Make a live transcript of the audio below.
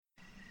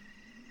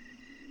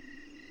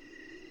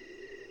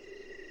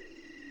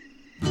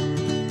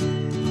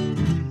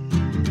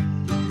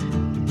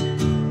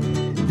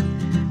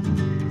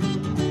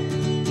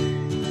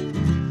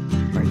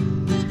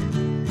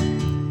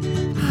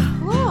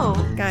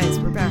Guys,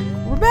 we're back.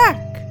 We're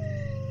back!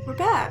 We're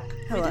back.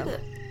 Hello. We did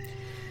it.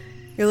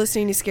 You're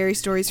listening to Scary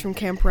Stories from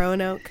Camp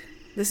Roanoke.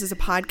 This is a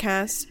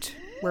podcast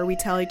where we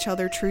tell each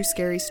other true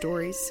scary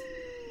stories.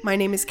 My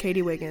name is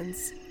Katie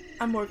Wiggins.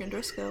 I'm Morgan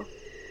Driscoll.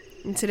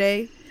 And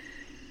today,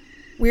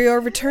 we are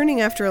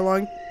returning after a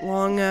long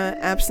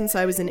absence.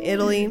 I was in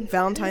Italy.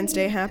 Valentine's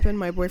Day happened.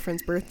 My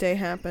boyfriend's birthday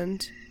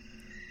happened.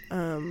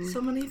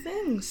 So many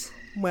things.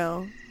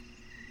 Well,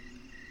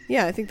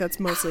 yeah, I think that's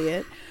mostly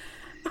it.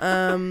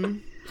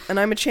 And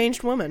I'm a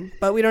changed woman,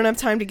 but we don't have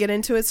time to get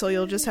into it, so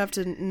you'll just have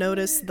to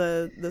notice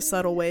the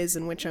subtle ways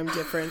in which I'm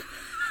different.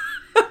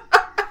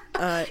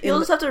 You'll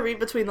just have to read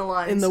between the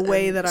lines in the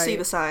way that see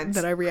the signs.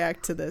 That I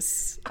react to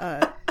this.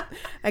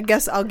 I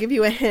guess I'll give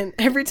you a hint.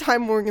 Every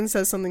time Morgan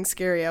says something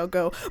scary, I'll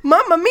go,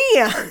 "Mamma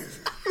mia!"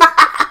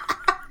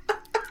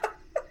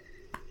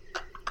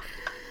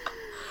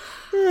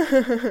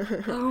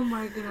 Oh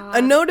my god.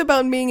 A note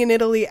about being in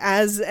Italy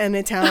as an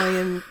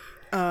Italian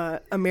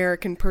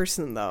American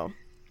person, though.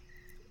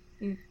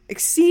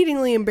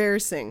 Exceedingly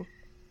embarrassing.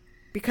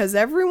 Because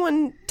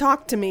everyone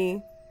talked to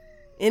me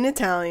in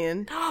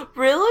Italian.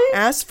 Really?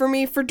 Asked for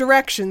me for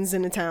directions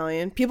in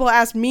Italian. People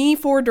asked me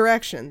for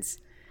directions.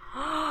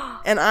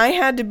 And I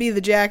had to be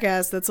the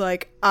jackass that's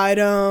like, I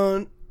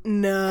don't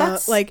know.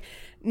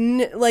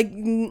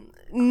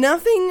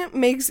 Nothing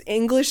makes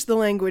English the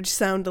language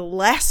sound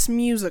less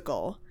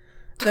musical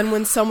than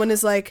when someone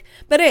is like,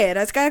 and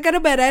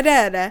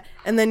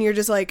then you're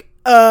just like,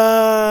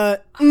 no.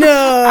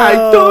 I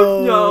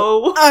don't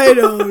know. I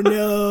don't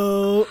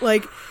know.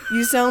 Like,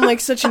 you sound like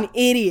such an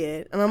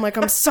idiot. And I'm like,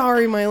 I'm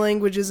sorry my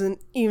language isn't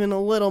even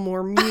a little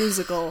more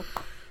musical.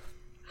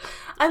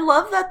 I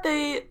love that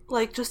they,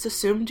 just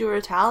assumed you were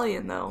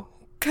Italian, though.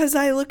 Because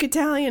I look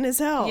Italian as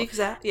hell.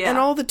 Exactly, yeah. And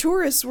all the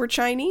tourists were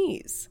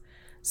Chinese.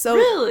 So,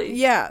 really?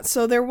 Yeah,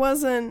 so there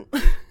wasn't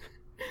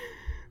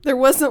a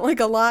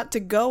lot to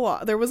go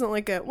on. There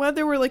wasn't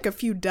there were a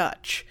few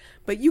Dutch,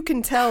 but you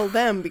can tell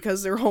them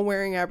because they're all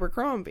wearing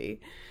Abercrombie.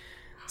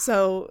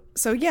 So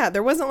yeah,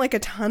 there wasn't a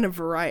ton of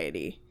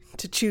variety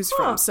to choose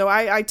from. So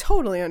I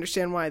totally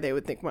understand why they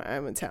would think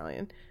I'm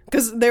Italian.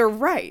 Because they're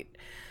right.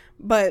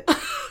 But...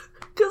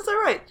 Because they're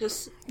right,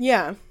 just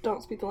yeah,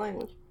 don't speak the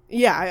language.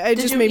 Yeah, it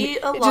just made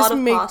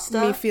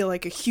me feel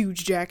like a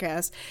huge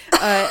jackass.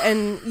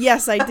 And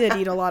yes, I did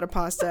eat a lot of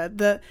pasta.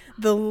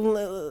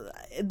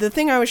 The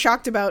thing I was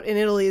shocked about in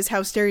Italy is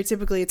how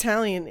stereotypically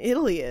Italian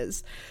Italy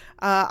is.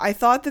 I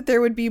thought that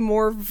there would be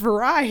more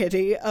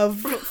variety of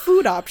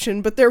food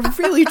option, but there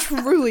really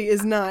truly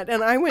is not.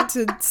 And I went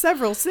to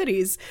several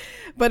cities,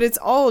 but it's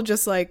all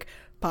just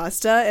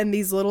pasta and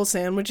these little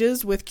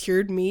sandwiches with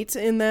cured meat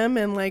in them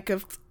and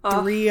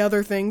three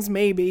other things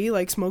maybe,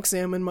 like smoked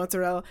salmon,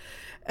 mozzarella,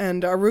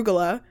 and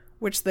arugula,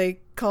 which they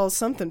call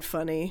something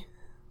funny.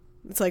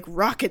 It's like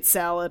rocket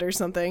salad or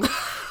something.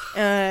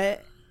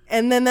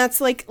 And then that's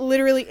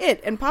literally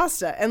it, and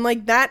pasta. And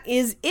that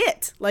is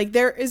it.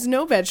 There is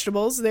no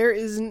vegetables.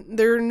 There's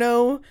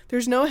no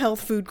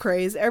health food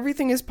craze.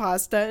 Everything is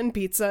pasta and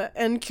pizza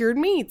and cured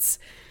meats.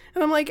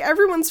 And I'm like,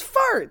 everyone's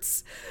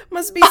farts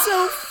must be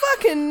so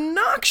fucking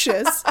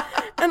noxious.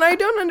 And I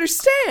don't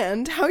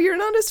understand how you're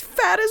not as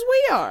fat as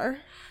we are.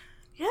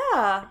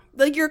 Yeah.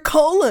 Your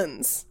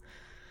colons.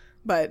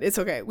 But it's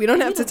okay. We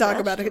don't have to talk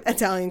about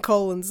Italian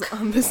colons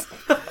on this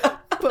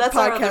That's podcast.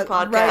 Our other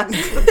podcast.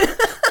 Right.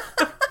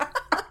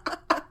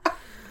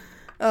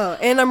 Oh,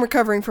 and I'm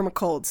recovering from a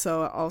cold,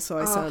 so also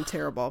I sound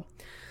terrible.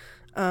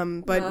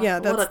 But yeah,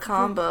 that's what a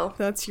combo.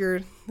 That's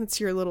your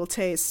little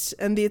taste.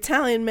 And the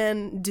Italian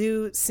men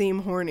do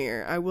seem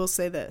hornier. I will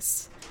say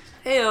this.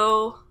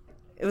 Heyo.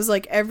 It was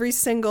every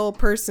single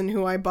person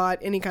who I bought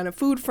any kind of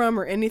food from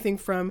or anything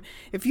from,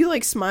 if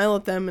you smile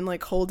at them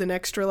and hold an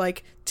extra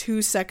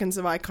 2 seconds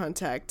of eye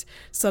contact,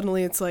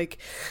 suddenly it's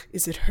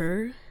is it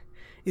her?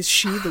 Is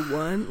she the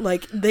one?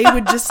 They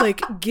would just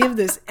give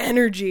this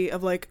energy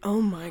of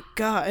oh my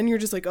god, and you're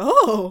just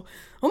oh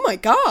my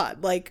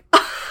god,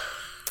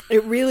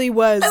 it really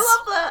was. I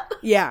love that.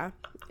 Yeah,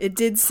 it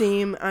did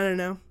seem, I don't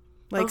know,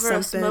 over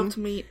something. A smoked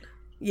meat.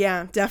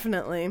 Yeah,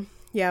 definitely.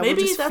 Yeah,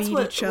 maybe we'll just that's feed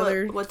each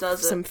other what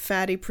does some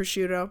fatty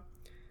prosciutto.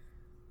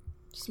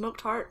 Smoked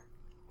heart.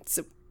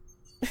 So,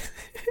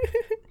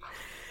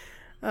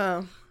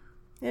 oh,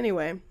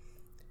 anyway.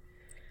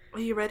 Are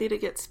you ready to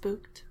get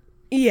spooked?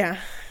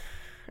 Yeah,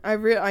 I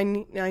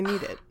need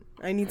it.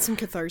 I need some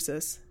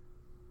catharsis.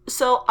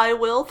 So I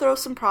will throw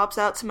some props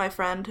out to my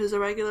friend who's a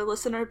regular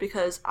listener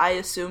because I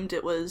assumed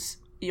it was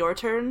your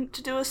turn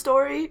to do a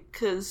story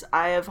because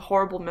I have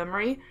horrible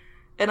memory.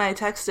 And I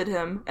texted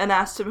him and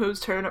asked him whose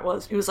turn it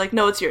was. He was like,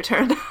 no, it's your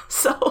turn.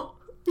 So,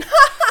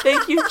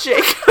 thank you,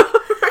 Jacob,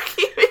 for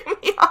keeping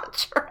me on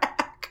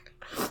track.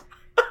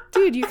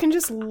 Dude, you can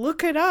just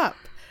look it up.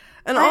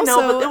 And I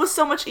also, know, but it was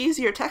so much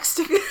easier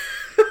texting.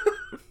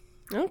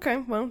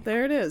 Okay, well,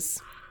 there it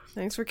is.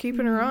 Thanks for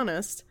keeping her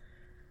honest.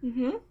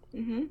 Mm-hmm.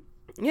 Mm-hmm.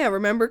 Yeah,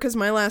 remember, because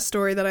my last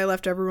story that I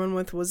left everyone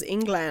with was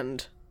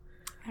England.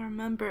 I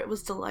remember, it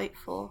was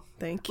delightful.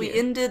 Thank you. We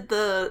ended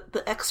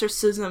the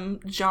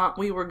exorcism jaunt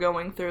we were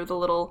going through, the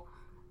little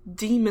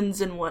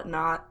demons and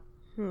whatnot.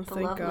 Oh,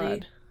 thank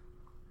God.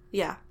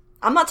 Yeah.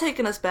 I'm not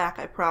taking us back,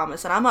 I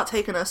promise. And I'm not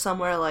taking us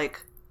somewhere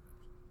like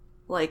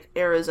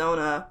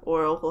Arizona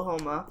or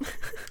Oklahoma,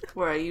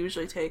 where I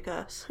usually take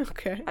us.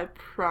 Okay. I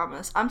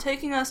promise. I'm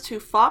taking us to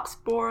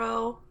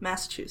Foxborough,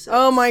 Massachusetts.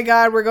 Oh my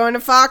God, we're going to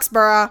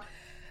Foxborough.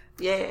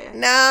 Yeah.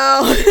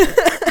 No.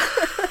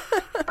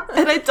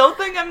 And I don't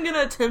think I'm going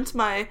to attempt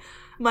my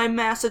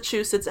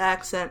Massachusetts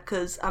accent,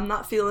 because I'm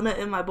not feeling it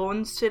in my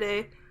bones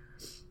today.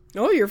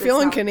 Oh, you're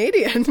feeling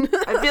Canadian.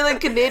 I'm feeling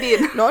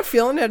Canadian. Not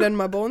feeling it in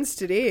my bones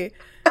today.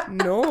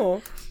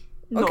 No.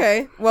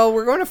 Okay, well,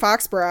 we're going to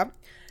Foxborough.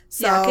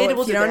 So,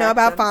 if you don't know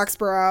about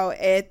Foxborough,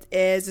 it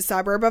is a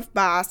suburb of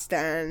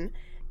Boston,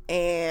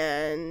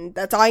 and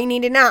that's all you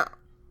need to know.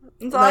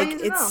 That's all you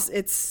need to know.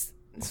 It's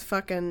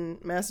fucking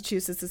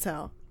Massachusetts as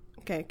hell.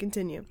 Okay,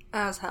 continue.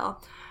 As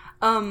hell.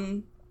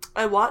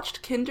 I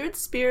watched Kindred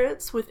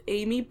Spirits with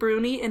Amy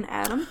Bruni and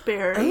Adam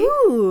Berry.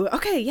 Ooh,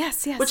 okay,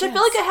 yes. Which I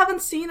feel like I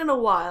haven't seen in a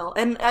while,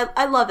 and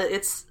I love it.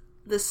 It's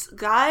this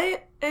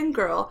guy and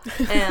girl,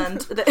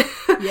 and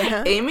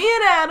Amy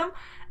and Adam,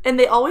 and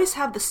they always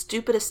have the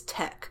stupidest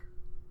tech.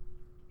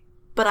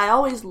 But I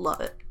always love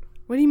it.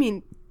 What do you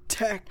mean,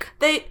 tech?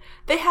 They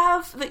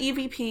have the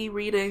EVP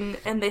reading,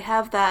 and they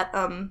have that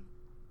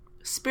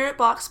spirit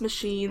box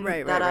machine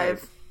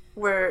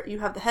where you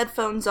have the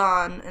headphones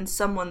on, and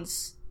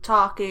someone's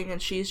talking,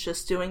 and she's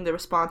just doing the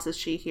responses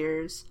she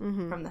hears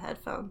from the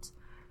headphones.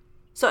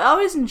 So I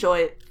always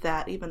enjoy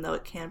that, even though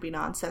it can be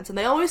nonsense. And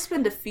they always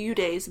spend a few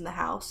days in the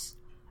house,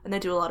 and they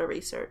do a lot of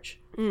research.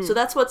 So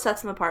that's what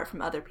sets them apart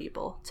from other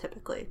people,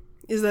 typically.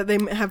 Is that they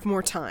have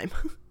more time.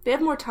 They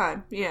have more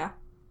time, yeah.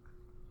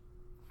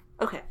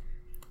 Okay,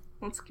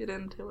 let's get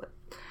into it.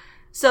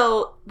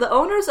 So, the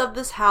owners of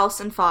this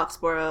house in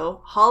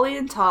Foxborough, Holly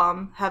and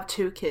Tom, have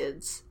 2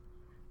 kids.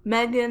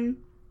 Megan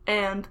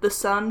and the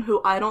son,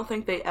 who I don't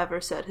think they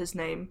ever said his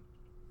name.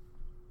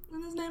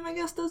 And his name, I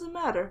guess, doesn't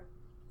matter.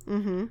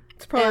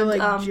 It's probably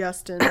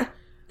Justin.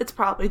 It's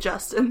probably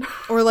Justin.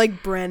 Or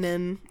like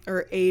Brennan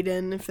or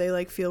Aiden, if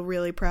they feel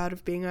really proud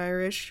of being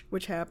Irish,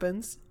 which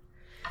happens.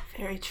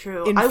 Very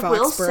true. I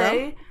will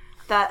say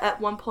that at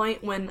one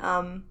point when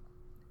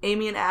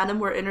Amy and Adam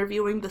were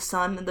interviewing the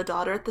son and the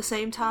daughter at the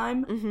same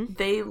time,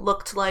 they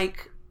looked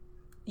like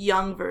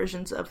young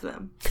versions of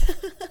them.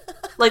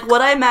 Like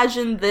what I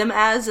imagined them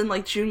as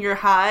in junior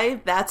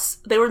high,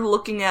 they were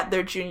looking at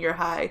their junior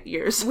high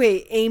years.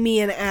 Wait,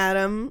 Amy and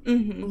Adam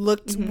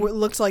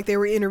looked like they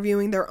were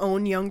interviewing their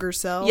own younger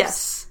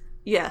selves?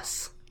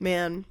 Yes.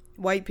 Man,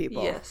 white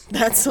people. Yes.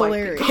 That's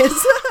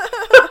hilarious.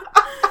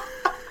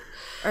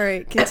 All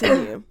right,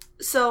 continue.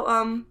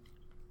 So,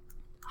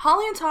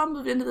 Holly and Tom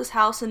moved into this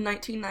house in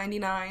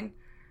 1999,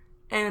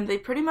 and they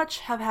pretty much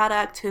have had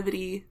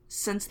activity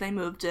since they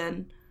moved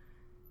in.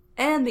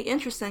 And the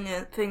interesting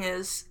thing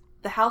is,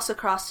 the house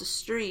across the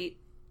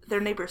street, their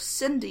neighbor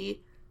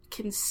Cindy,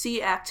 can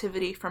see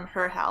activity from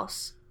her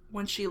house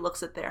when she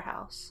looks at their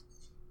house.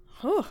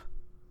 Oh,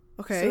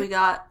 okay. So we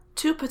got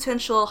 2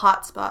 potential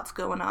hotspots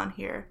going on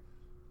here.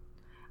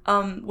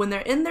 When they're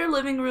in their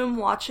living room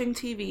watching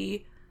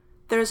TV,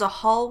 there's a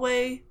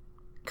hallway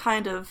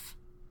kind of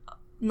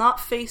not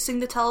facing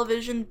the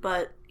television,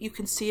 but you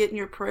can see it in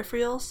your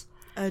peripherals.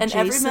 Adjacent and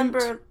every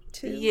member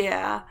to?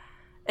 Yeah.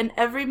 And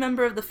every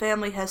member of the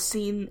family has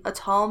seen a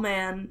tall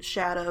man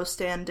shadow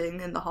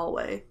standing in the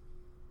hallway.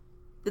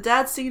 The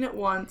dad's seen it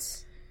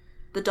once.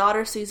 The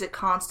daughter sees it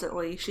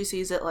constantly. She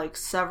sees it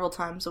several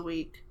times a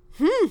week.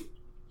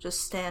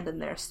 Just standing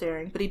there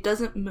staring. But he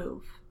doesn't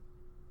move.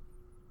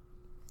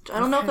 I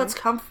don't know if that's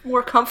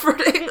more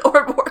comforting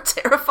or more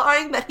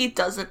terrifying that he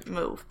doesn't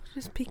move.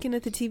 Just peeking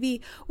at the TV.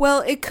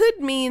 Well, it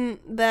could mean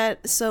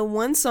that, so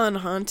once on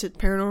Haunted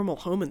Paranormal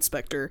Home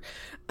Inspector,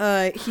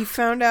 he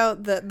found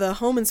out that the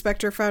home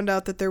inspector found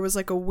out that there was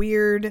a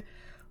weird,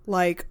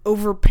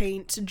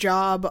 overpaint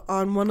job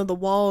on one of the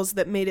walls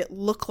that made it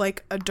look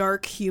like a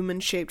dark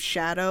human-shaped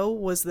shadow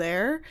was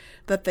there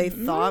that they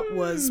thought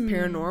was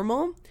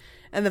paranormal.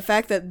 And the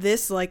fact that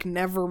this,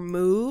 never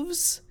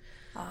moves...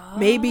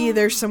 Maybe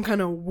there's some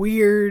kind of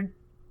weird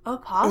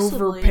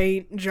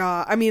overpaint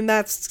job. I mean,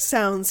 that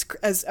sounds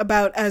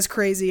about as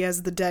crazy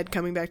as the dead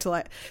coming back to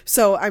life.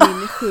 So, I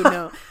mean, who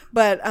knows?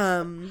 But,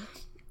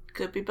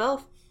 could be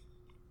both.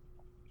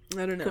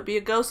 I don't know. Could be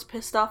a ghost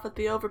pissed off at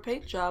the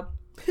overpaint job.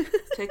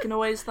 Taking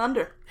away his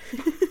thunder.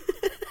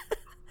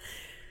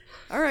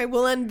 Alright,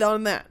 we'll end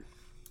on that.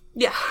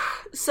 Yeah.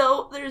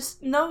 So, there's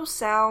no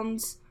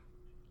sounds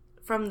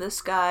from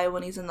this guy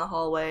when he's in the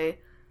hallway.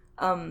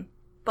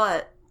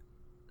 But...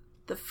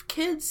 the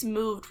kids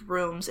moved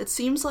rooms. It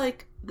seems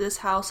like this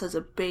house has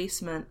a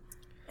basement,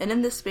 and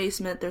in this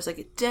basement there's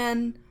a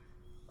den,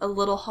 a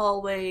little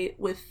hallway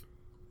with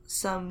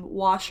some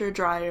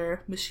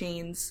washer-dryer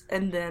machines,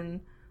 and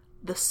then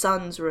the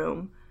son's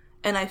room.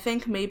 And I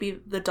think maybe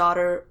the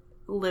daughter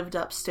lived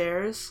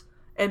upstairs,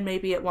 and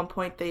maybe at one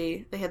point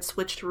they had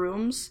switched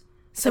rooms.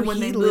 So when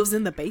he lives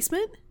in the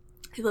basement?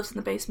 He lives in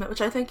the basement,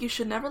 which I think you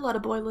should never let a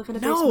boy live in a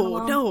basement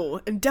alone.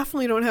 No, and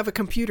definitely don't have a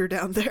computer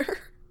down there.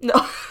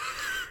 No.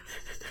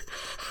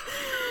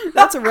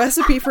 That's a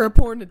recipe for a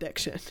porn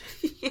addiction.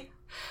 Yeah.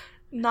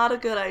 Not a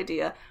good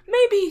idea.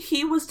 Maybe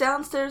he was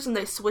downstairs and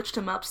they switched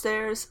him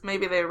upstairs.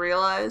 Maybe they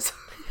realize.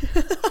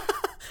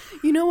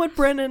 You know what,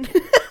 Brennan?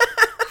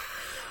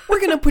 We're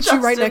going to put you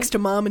right next to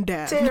Mom and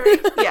Dad. Terry.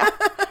 Yeah.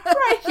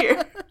 Right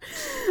here.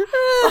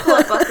 Buckle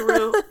up,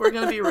 buckaroo. We're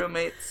going to be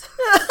roommates.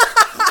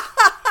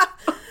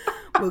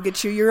 We'll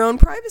get you your own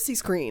privacy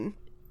screen.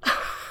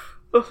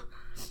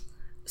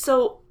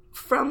 So,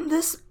 from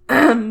this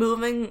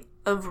moving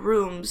of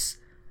rooms,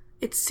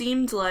 it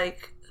seemed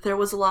like there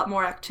was a lot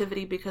more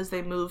activity because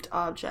they moved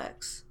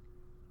objects.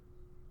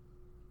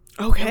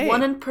 Okay. And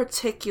one in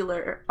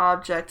particular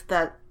object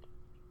that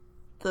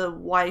the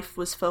wife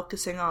was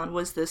focusing on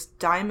was this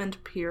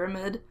diamond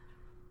pyramid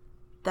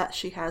that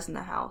she has in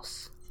the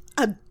house.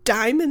 A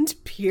diamond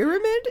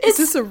pyramid? Is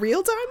this a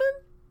real diamond?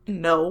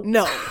 No.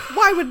 No.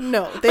 Why would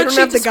no? They don't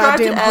have the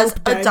goddamn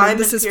Hope diamond.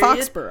 This is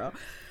Foxborough.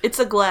 It's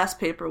a glass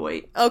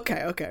paperweight.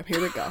 Okay.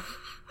 Here we go.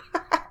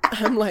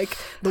 I'm like,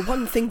 the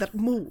one thing that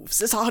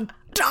moves is our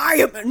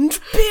diamond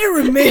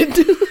pyramid.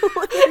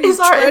 Is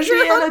our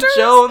Indiana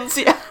Jones?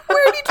 Yeah.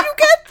 Where did you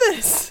get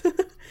this?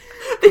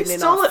 They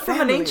stole it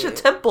from an ancient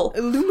temple.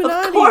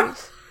 Illuminati. Of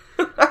course.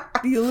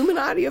 The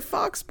Illuminati of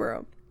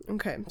Foxborough.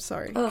 Okay,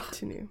 sorry.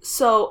 Continue.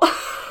 So,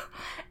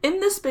 in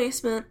this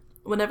basement,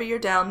 whenever you're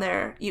down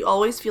there, you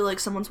always feel like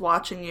someone's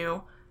watching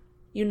you.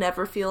 You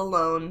never feel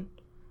alone.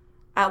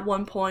 At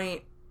one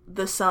point,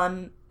 the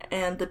son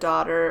and the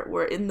daughter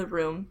were in the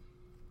room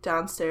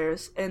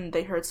downstairs, and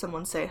they heard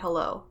someone say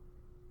hello.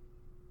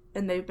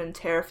 And they've been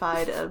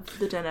terrified of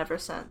the den ever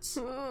since.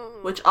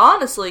 Which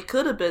honestly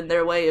could have been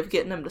their way of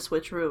getting them to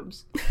switch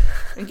rooms.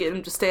 And getting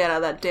them to stay out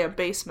of that damn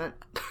basement.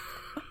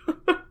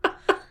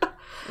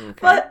 Okay.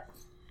 But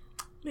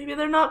maybe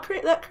they're not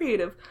that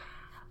creative.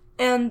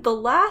 And the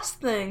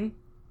last thing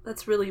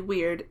that's really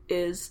weird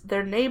is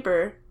their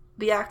neighbor,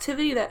 the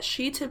activity that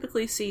she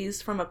typically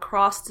sees from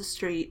across the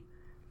street,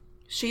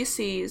 she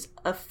sees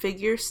a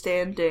figure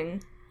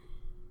standing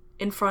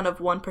in front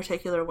of one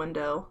particular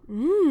window.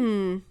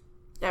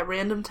 At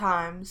random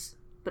times,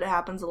 but it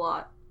happens a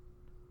lot.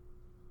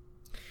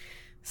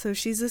 So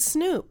she's a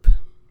snoop.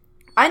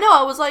 I know,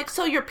 I was like,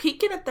 so you're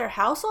peeking at their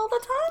house all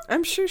the time?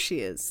 I'm sure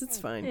she is. It's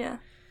fine. Yeah.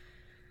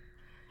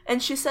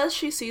 And she says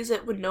she sees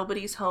it when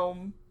nobody's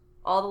home.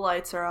 All the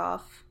lights are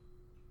off.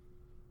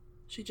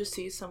 She just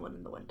sees someone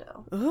in the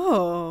window.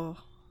 Oh.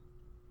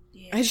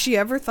 Yeah. Has she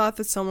ever thought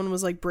that someone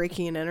was, like,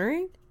 breaking and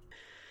entering?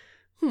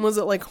 Was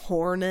it, like,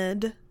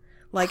 Horned?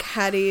 Like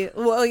Hattie,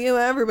 well, you know,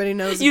 everybody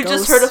knows you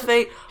just heard a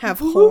faint have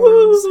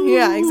horns.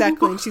 Yeah,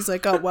 exactly. And she's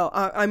like, oh, well,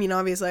 I mean,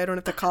 obviously I don't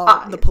have to call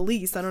the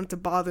police. I don't have to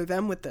bother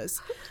them with this.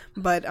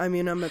 But, I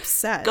mean, I'm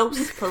upset.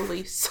 Ghost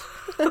police.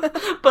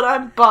 But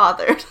I'm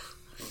bothered.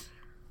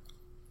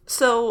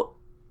 So,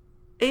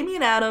 Amy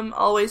and Adam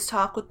always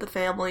talk with the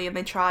family, and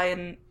they try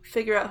and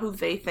figure out who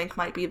they think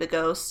might be the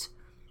ghost.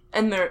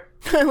 And they're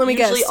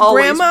usually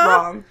always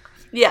wrong.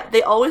 Yeah,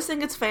 they always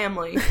think it's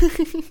family.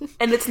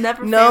 And it's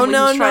never family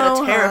who's trying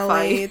to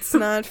terrify Holly, you. It's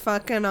not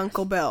fucking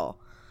Uncle Bill.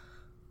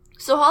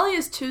 So Holly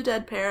has 2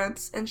 dead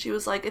parents, and she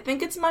was like, I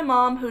think it's my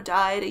mom who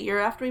died a year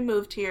after we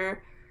moved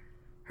here.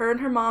 Her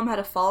and her mom had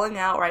a falling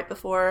out right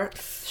before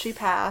she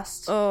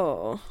passed.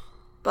 Oh.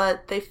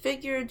 But they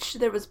figured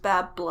there was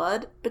bad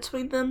blood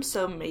between them,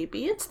 so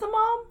maybe it's the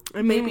mom?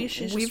 I mean, maybe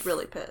she's just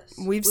really pissed.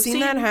 We've seen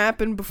that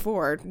happen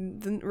before.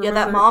 Remember? Yeah,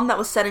 that mom that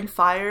was setting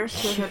fire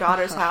to her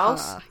daughter's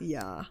house.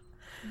 Yeah.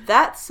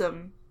 That's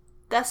some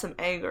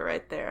anger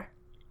right there.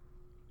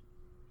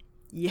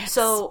 Yes.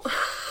 So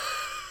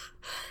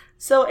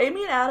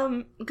Amy and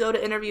Adam go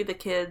to interview the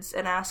kids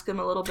and ask them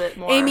a little bit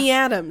more. Amy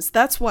Adams.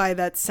 That's why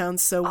that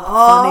sounds so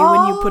funny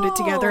when you put it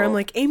together. I'm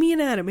like, Amy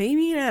and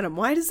Adam.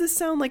 Why does this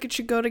sound like it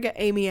should go to get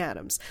Amy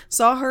Adams?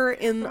 Saw her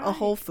in a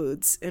Whole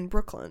Foods in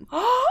Brooklyn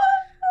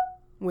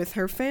with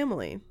her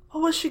family.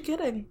 What was she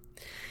getting?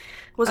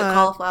 Was it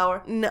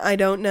cauliflower? I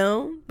don't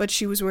know, but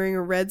she was wearing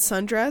a red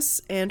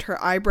sundress, and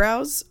her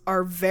eyebrows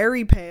are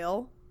very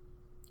pale.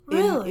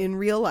 Really? In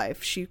real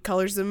life. She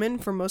colors them in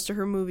for most of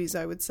her movies,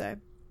 I would say.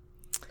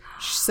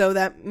 So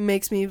that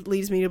leads me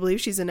to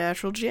believe she's a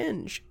natural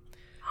ginge.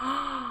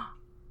 I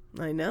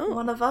know.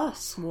 One of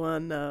us. I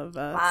love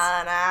it.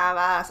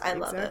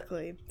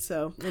 Exactly.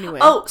 So, anyway.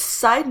 Oh,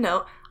 side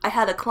note, I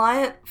had a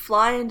client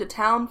fly into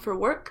town for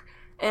work,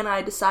 and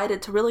I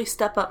decided to really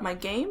step up my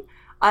game.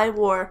 I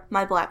wore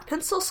my black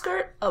pencil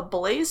skirt, a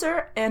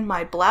blazer, and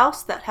my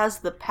blouse that has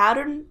the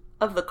pattern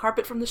of the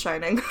carpet from The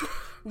Shining.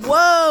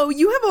 Whoa,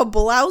 you have a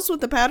blouse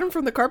with the pattern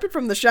from the carpet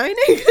from The Shining?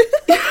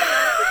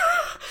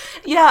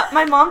 Yeah,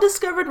 my mom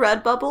discovered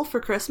Redbubble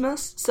for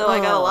Christmas, so I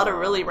got a lot of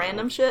really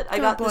random shit. I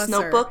got this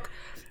notebook.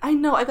 I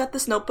know, I got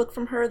this notebook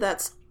from her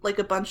that's like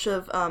a bunch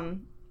of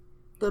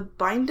the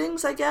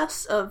bindings, I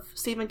guess, of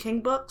Stephen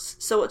King books.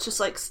 So it's just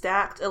like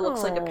stacked. It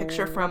looks like a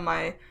picture from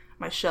my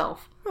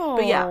shelf.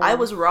 But yeah, I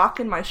was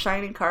rocking my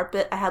shining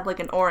carpet. I had like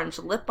an orange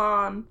lip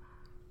on.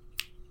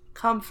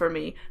 Come for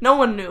me. No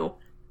one knew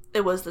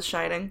it was The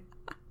Shining.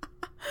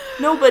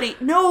 Nobody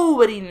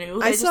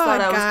knew. I saw a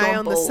guy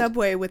on the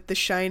subway with the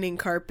Shining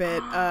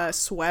carpet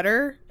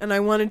sweater, and I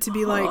wanted to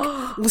be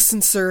like,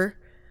 listen, sir,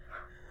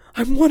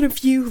 I'm one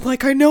of you.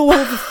 Like, I know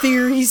all the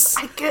theories.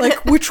 I get like,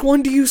 it. Which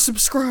one do you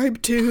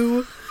subscribe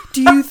to?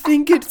 Do you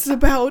think it's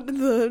about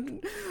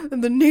the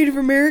Native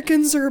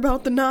Americans, or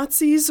about the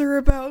Nazis, or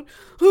about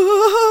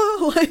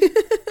or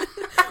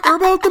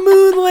about the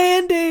moon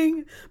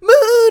landing?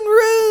 Moon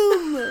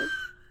room.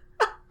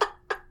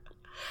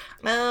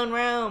 Moon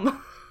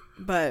room.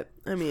 But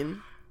I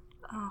mean,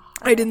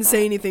 I didn't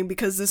say anything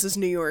because this is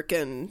New York,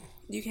 and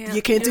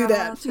you can't do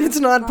that. It's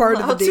not part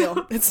of the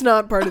deal. It's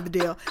not part of the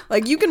deal.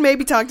 Like, you can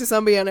maybe talk to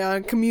somebody on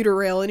a commuter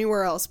rail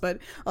anywhere else, but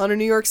on a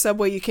New York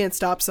subway, you can't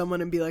stop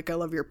someone and be like, "I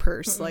love your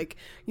purse." Mm-hmm. Like,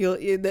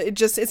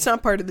 it's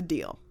not part of the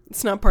deal.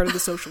 It's not part of the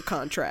social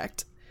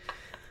contract.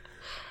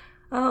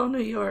 Oh, New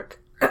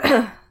York.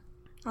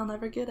 I'll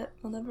never get it.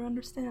 I'll never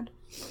understand.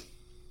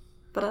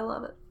 But I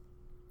love it.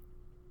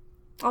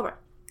 All right.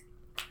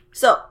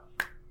 So,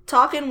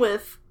 talking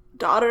with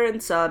daughter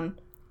and son,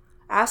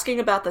 asking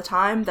about the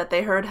time that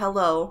they heard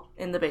hello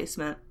in the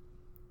basement.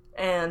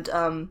 And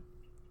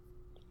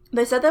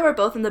they said they were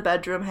both in the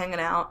bedroom hanging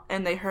out,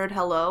 and they heard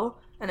hello,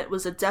 and it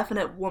was a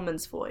definite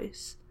woman's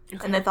voice.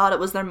 Okay. And they thought it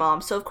was their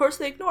mom, so of course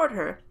they ignored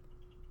her.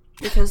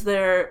 Because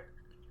they're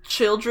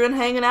children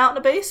hanging out in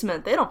a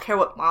basement. They don't care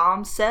what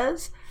mom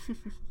says.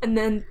 And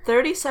then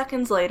 30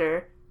 seconds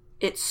later,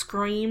 it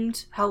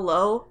screamed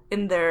hello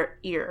in their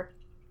ear.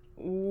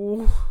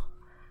 Ooh.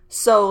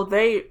 So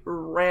they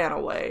ran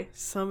away.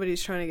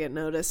 Somebody's trying to get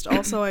noticed.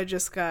 Also, I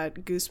just got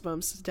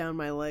goosebumps down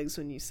my legs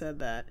when you said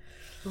that.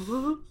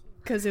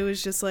 Because it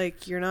was just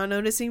like, you're not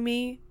noticing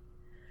me?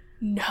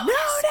 Notice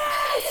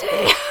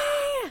me!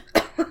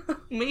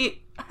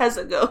 Me as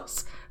a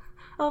ghost.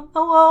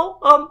 Hello?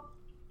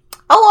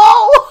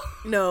 Hello?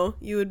 No,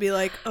 you would be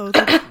like, oh,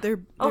 they're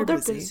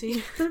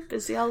busy. They're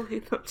busy. I'll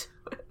leave them to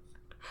it.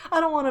 I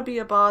don't want to be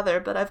a bother,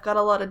 but I've got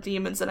a lot of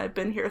demons and I've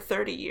been here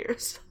 30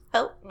 years.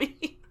 Help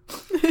me.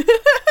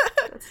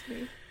 That's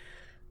me.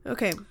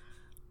 Okay.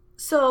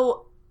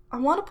 So, I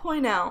want to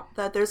point out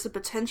that there's a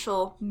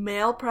potential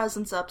male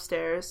presence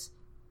upstairs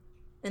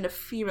and a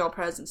female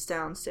presence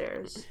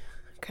downstairs.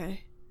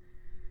 Okay.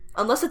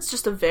 Unless it's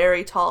just a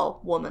very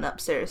tall woman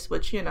upstairs,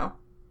 which,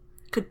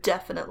 could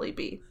definitely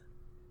be.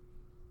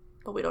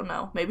 But we don't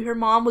know. Maybe her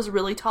mom was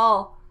really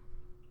tall.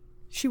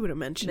 She would have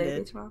mentioned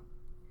it.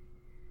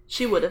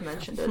 She would have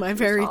mentioned it. My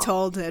very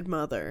tall dead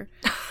mother.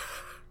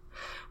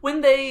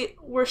 When they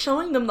were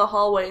showing them the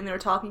hallway and they were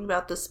talking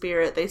about the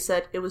spirit, they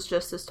said it was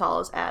just as tall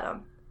as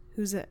Adam.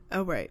 Who's that?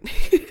 Oh, right.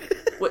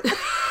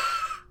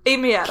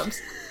 Amy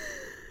Adams.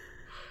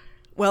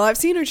 Well, I've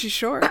seen her. She's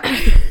short. That's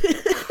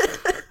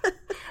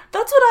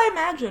what I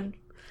imagined.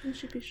 She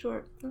should be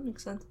short. That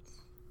makes sense.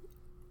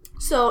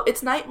 So,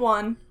 it's night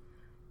one.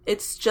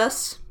 It's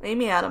just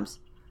Amy Adams.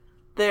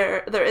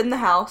 They're in the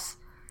house,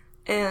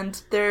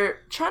 and they're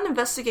trying to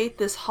investigate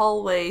this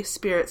hallway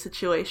spirit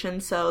situation,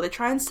 so they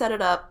try and set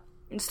it up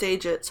and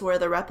stage it to where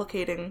they're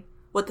replicating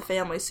what the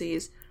family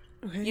sees.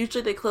 Okay.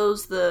 Usually they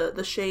close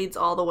the shades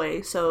all the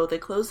way, so they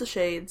close the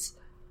shades,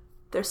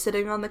 they're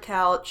sitting on the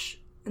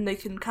couch, and they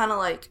can kind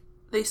of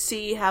they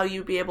see how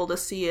you'd be able to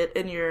see it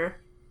in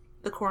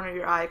the corner of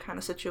your eye kind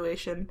of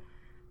situation.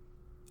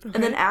 Okay.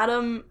 And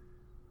then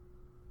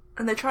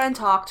and they try and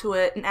talk to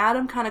it, and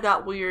Adam kind of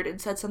got weird and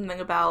said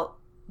something about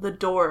the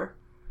door,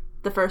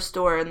 the first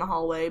door in the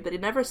hallway, but he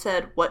never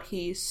said what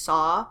he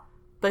saw.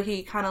 But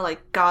he kind of,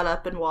 got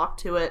up and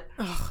walked to it.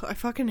 Ugh, I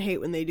fucking hate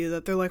when they do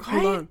that. They're like,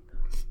 hold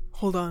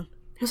on.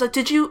 He was like,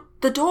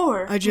 the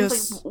door? I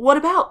just... Like, what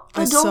about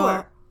the door?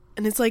 Saw,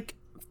 and it's like,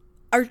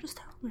 just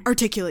tell me.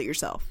 Articulate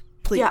yourself,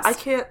 please. Yeah, I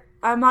can't,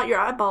 I'm not your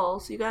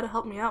eyeballs. You gotta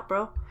help me out,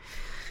 bro.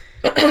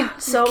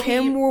 So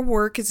camera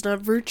work is not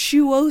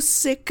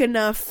virtuosic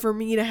enough for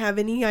me to have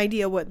any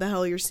idea what the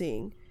hell you're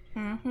seeing.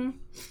 Mm-hmm.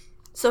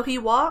 So he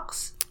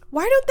walks...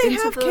 Why don't they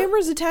have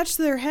cameras attached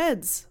to their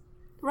heads?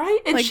 Right?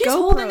 And she's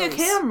holding a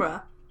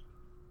camera.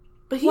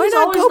 But he's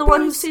always GoPros? The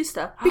one who sees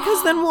stuff.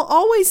 Because then we'll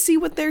always see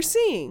what they're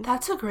seeing.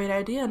 That's a great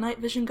idea. Night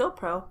Vision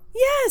GoPro.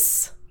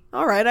 Yes!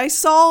 Alright, I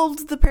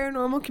solved the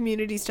paranormal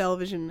community's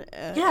television.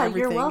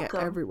 You're welcome.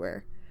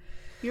 Everywhere.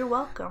 You're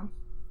welcome.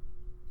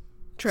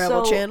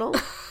 Travel Channel.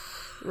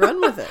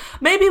 Run with it.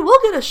 Maybe we'll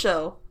get a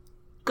show.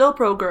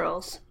 GoPro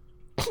Girls.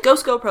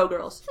 Ghost GoPro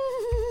Girls.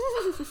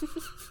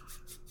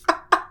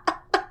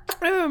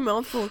 I have a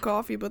mouthful of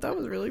coffee, but that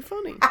was really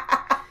funny.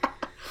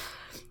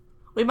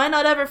 We might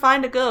not ever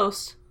find a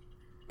ghost,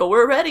 but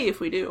we're ready if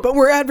we do. But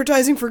we're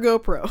advertising for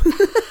GoPro.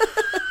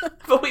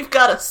 But we've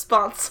got a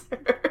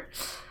sponsor.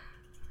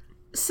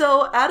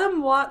 So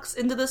Adam walks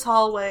into this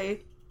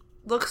hallway,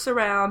 looks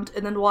around,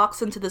 and then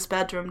walks into this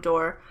bedroom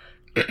door.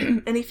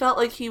 And he felt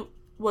like he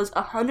was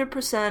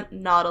 100%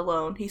 not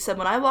alone. He said,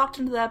 when I walked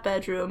into that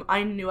bedroom,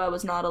 I knew I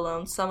was not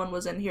alone. Someone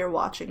was in here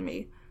watching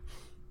me.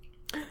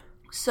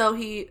 So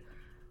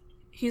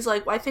he's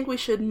like, I think we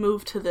should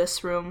move to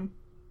this room.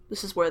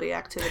 This is where the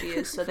activity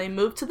is. So they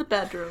move to the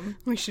bedroom.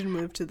 We should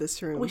move to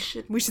this room.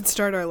 We should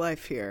start our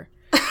life here.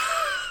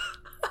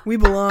 We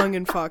belong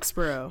in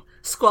Foxborough.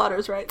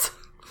 Squatters' rights.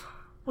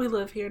 We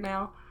live here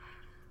now.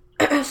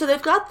 So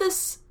they've got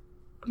this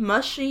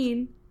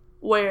machine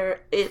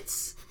where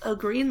it's a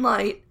green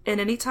light, and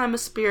anytime a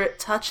spirit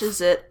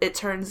touches it, it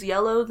turns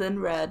yellow, then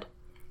red.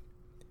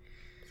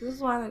 This is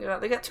why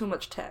they got too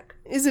much tech.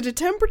 Is it a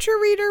temperature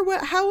reader?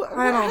 How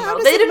I don't know.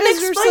 Does They it didn't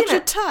measure explain such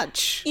it. a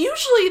touch?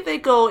 Usually they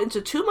go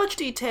into too much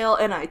detail,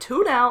 and I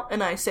tune out,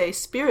 and I say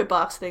spirit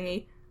box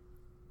thingy,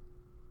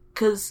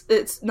 because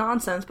it's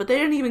nonsense, but they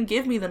didn't even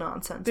give me the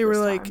nonsense. They were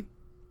this like, time.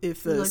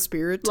 if the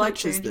spirit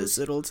touches this,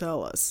 it'll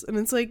tell us. And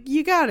it's like,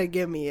 you gotta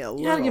give me a little.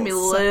 You gotta give me a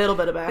little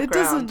bit of background. It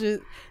doesn't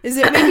just... Is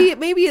it...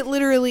 Maybe it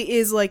literally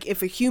is like,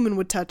 if a human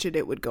would touch it,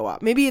 it would go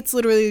off. Maybe it's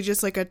literally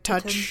just like a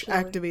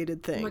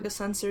touch-activated thing. Like a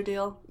sensor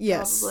deal?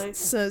 Yes. Probably.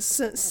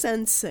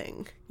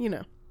 Sensing. You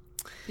know.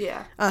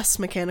 Yeah. Us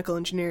mechanical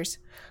engineers.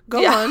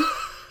 Go on.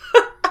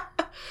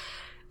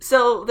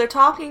 So, they're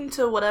talking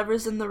to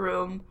whatever's in the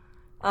room,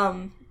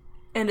 and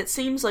it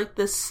seems like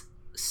this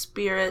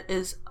spirit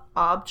is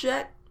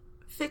object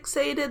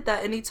fixated,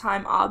 that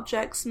anytime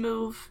objects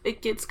move,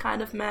 it gets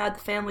kind of mad.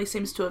 The family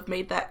seems to have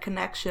made that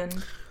connection.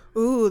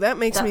 Ooh, that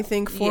makes me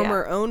think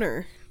former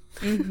owner.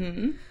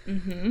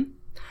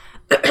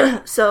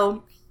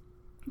 So,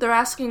 they're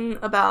asking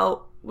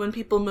about when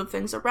people move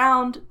things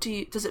around,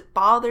 does it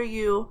bother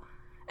you?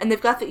 And they've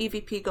got the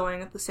EVP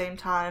going at the same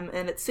time,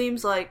 and it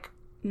seems like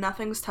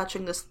nothing's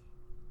touching this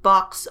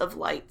box of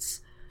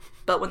lights.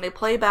 But when they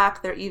play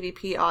back their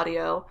EVP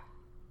audio,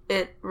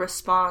 it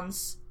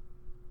responds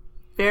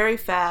very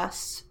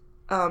fast.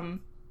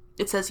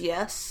 It says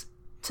yes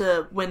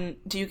to when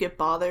do you get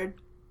bothered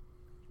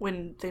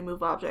when they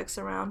move objects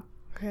around.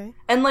 Okay.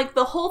 And like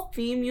the whole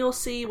theme you'll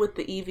see with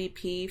the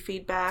EVP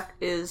feedback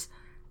is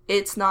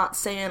it's not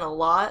saying a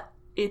lot.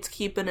 It's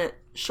keeping it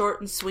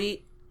short and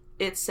sweet.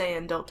 It's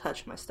saying don't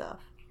touch my stuff.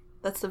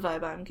 That's the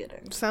vibe I'm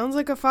getting. Sounds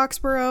like a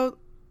Foxborough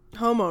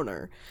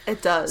homeowner.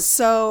 It does.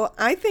 So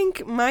I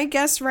think my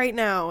guess right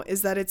now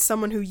is that it's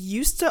someone who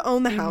used to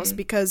own the house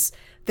because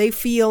they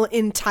feel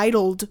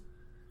entitled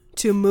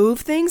to move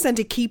things and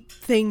to keep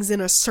things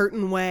in a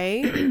certain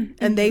way,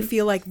 and they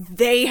feel like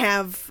they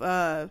have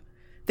the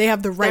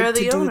right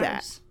to do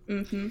that.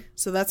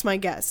 So that's my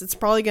guess. It's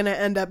probably going to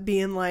end up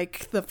being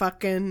like the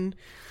fucking,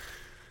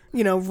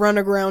 run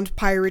aground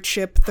pirate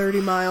ship 30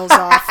 miles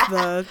off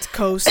the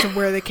coast of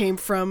where they came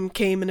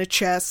in a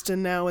chest,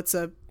 and now it's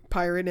a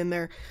pirate in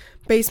their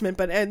basement.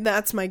 And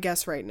that's my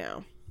guess right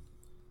now.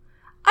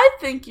 I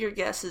think your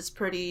guess is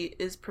pretty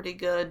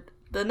good.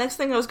 The next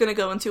thing I was going to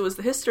go into was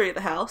the history of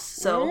the house,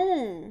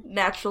 so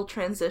natural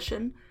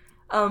transition.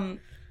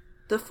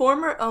 The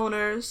former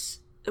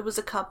owners, it was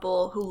a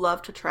couple who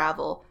loved to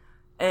travel,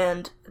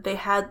 and they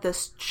had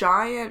this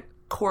giant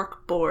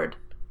cork board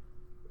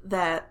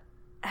that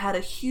had a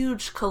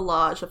huge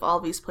collage of all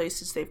these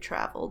places they've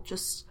traveled,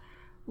 just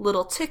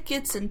little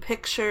tickets and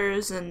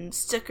pictures and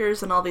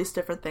stickers and all these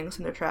different things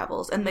in their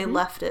travels, and they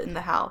left it in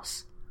the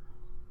house.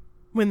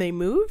 When they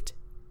moved?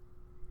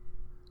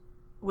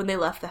 When they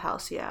left the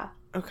house, yeah.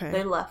 Okay.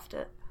 They left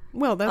it.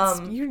 Well,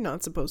 that's you're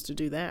not supposed to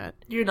do that.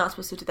 You're not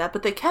supposed to do that,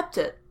 but they kept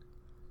it.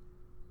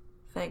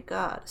 Thank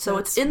God. So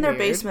it's in their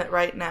basement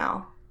right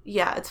now.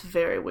 Yeah, it's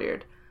very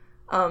weird.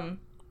 And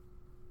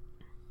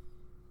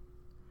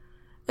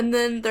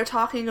then they're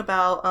talking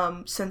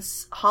about,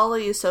 since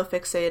Holly is so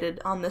fixated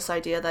on this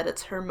idea that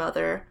it's her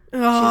mother,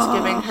 she's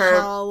giving her...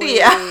 Holly.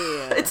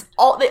 Yeah.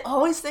 They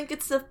always think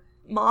it's the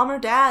mom or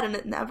dad, and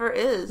it never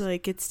is.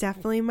 Like, it's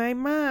definitely my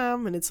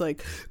mom, and it's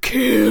like,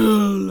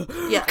 kill!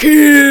 Yeah.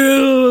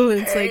 Kill!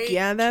 And it's like,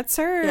 yeah, that's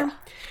her.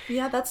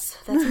 Yeah, that's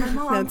my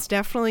mom. That's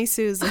definitely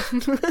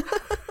Susan.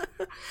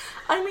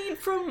 I mean,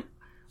 from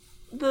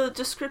the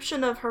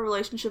description of her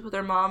relationship with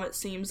her mom, it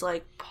seems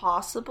like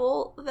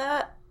possible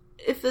that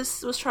if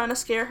this was trying to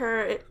scare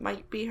her, it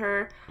might be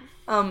her.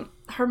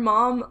 Her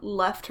mom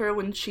left her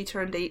when she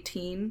turned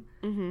 18.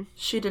 Mm-hmm.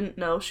 She didn't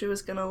know she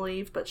was gonna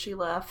leave, but she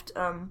left.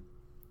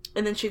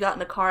 And then she got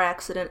in a car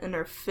accident in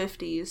her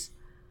 50s.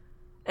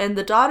 And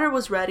the daughter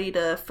was ready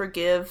to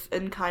forgive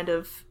and kind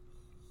of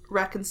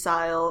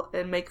reconcile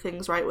and make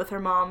things right with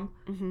her mom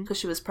because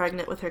she was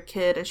pregnant with her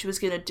kid, and she was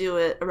going to do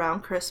it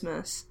around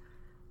Christmas.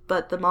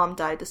 But the mom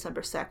died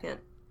December 2nd,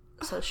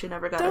 so she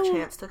never got a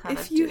chance to kind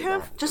of do that. If you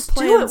have just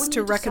plans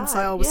to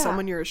reconcile with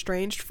someone you're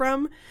estranged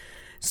from,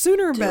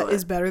 sooner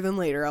is better than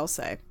later, I'll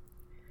say.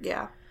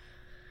 Yeah.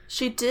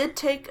 She did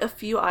take a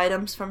few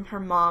items from her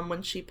mom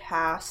when she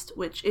passed,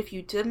 which if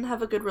you didn't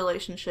have a good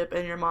relationship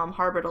and your mom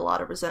harbored a lot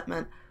of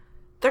resentment,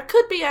 there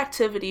could be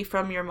activity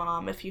from your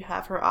mom if you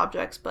have her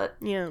objects, but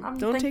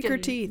don't take her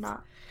teeth.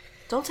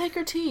 Don't take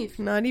her teeth.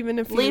 Not even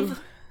if Leave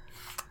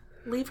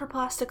her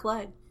plastic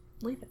leg.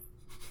 Leave it.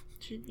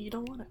 You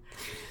don't want it.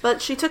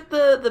 But she took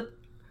the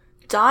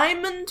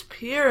diamond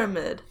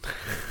pyramid.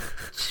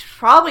 She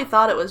probably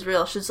thought it was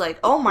real. She's like,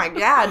 oh my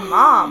god,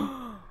 Mom.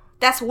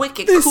 That's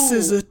wicked cool. This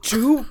is a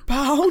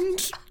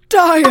 2-pound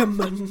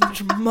diamond,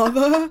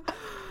 Mother.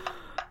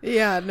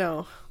 Yeah,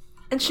 no.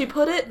 And she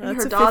put it in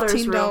her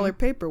daughter's room. That's a $15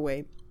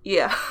 paperweight.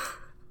 Yeah.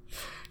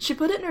 She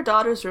put it in her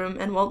daughter's room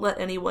and won't let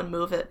anyone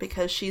move it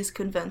because she's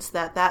convinced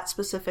that that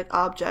specific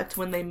object,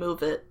 when they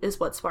move it, is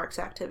what sparks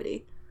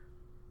activity.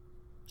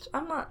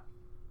 I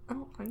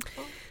don't think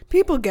so.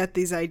 People get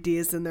these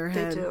ideas in their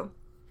head. They do.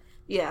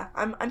 Yeah,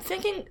 I'm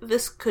thinking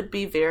this could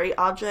be very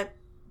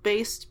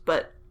object-based,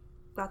 but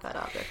not that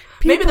object.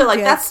 Maybe they're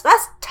like, that's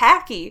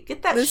tacky.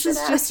 Get that shit out. This is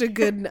just a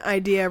good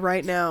idea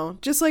right now.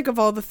 Just like of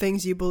all the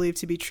things you believe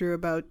to be true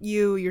about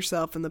you,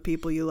 yourself, and the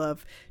people you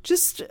love,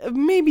 just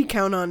maybe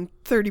count on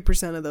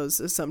 30% of those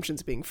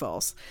assumptions being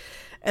false.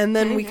 And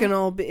then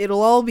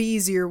it'll all be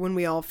easier when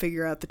we all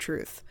figure out the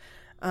truth.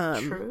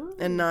 True.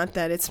 And not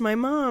that it's my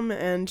mom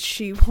and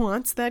she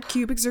wants that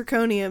cubic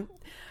zirconia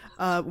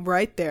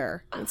right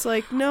there. It's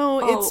like, no,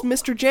 it's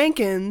Mr.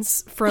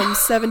 Jenkins from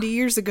 70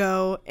 years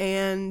ago,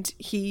 and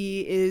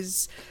he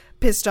is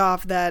pissed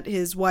off that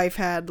his wife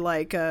had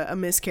like a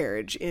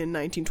miscarriage in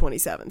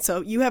 1927.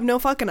 So you have no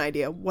fucking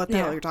idea what the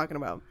hell you're talking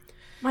about.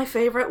 My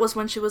favorite was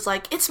when she was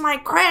like, "It's my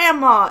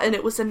grandma," and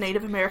it was a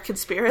Native American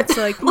spirit. It's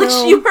like, no,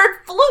 she heard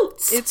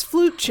flutes. It's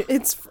flute.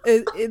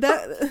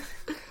 That.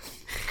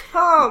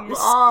 Come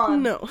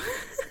on. No.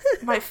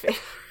 My favorite.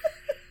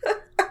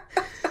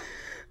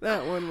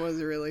 That one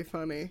was really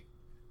funny.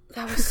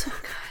 That was so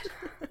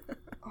good.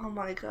 Oh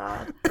my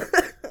god.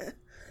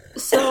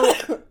 So,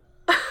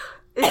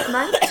 it's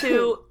night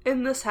 2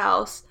 in this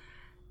house,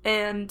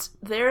 and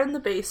they're in the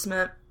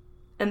basement,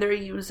 and they're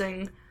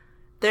using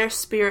their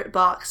spirit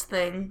box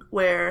thing,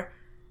 where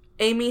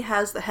Amy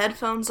has the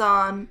headphones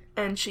on,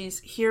 and she's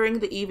hearing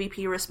the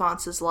EVP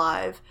responses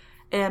live,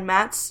 and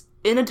Matt's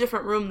in a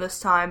different room this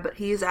time, but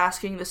he's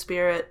asking the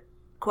spirit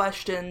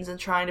questions and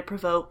trying to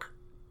provoke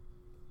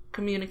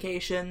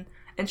communication,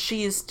 and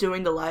she's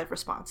doing the live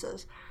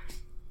responses.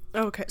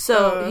 Okay.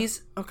 So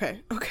he's...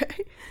 Okay.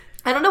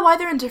 I don't know why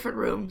they're in different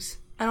rooms.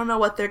 I don't know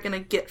what they're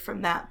gonna get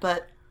from that,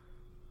 but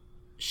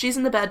she's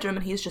in the bedroom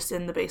and he's just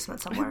in the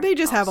basement somewhere. They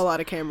just have a lot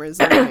of cameras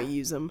and they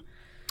use them.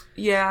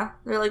 Yeah.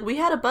 They're like, we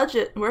had a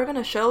budget. We're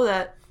gonna show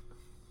that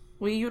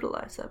we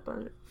utilize that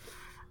budget.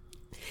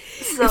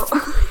 So...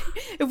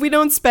 If we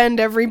don't spend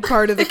every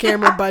part of the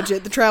camera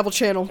budget, the Travel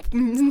Channel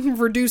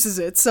reduces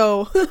it,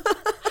 so...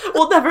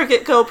 We'll never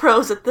get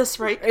GoPros at this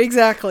rate.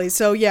 Exactly.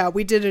 So, yeah,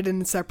 we did it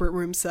in a separate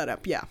room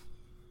setup, yeah.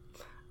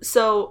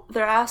 So,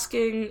 they're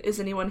asking, is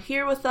anyone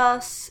here with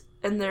us?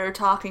 And they're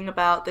talking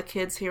about the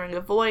kids hearing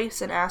a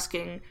voice and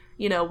asking,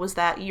 was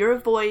that your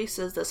voice?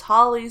 Is this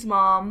Holly's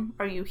mom?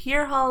 Are you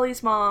here,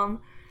 Holly's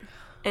mom?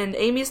 And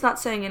Amy's not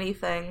saying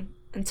anything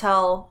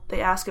until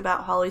they ask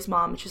about Holly's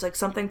mom, and she's like,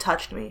 something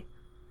touched me.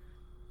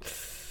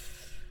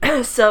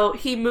 So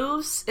he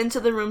moves into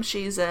the room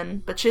she's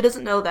in, but she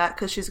doesn't know that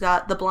because she's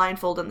got the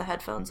blindfold and the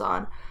headphones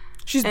on.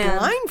 She's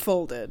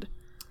blindfolded?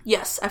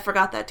 Yes, I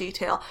forgot that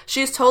detail.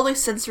 She's totally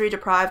sensory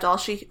deprived,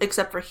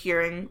 except for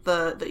hearing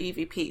the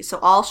EVP. So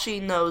all she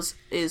knows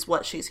is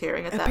what she's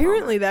hearing at that moment.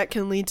 Apparently that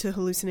can lead to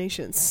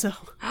hallucinations, so...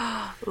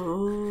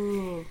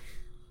 Ooh.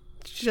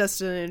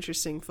 Just an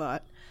interesting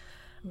thought.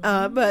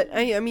 But,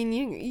 I mean,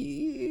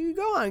 you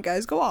go on,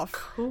 guys. Go off.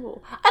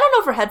 Cool. I don't know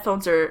if her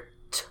headphones are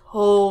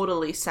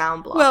totally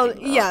sound blocking. Well,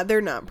 though. Yeah,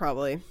 they're not,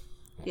 probably.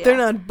 Yeah. They're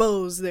not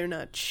Bose. They're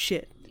not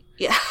shit.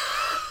 Yeah.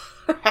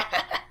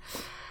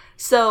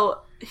 So,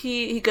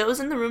 he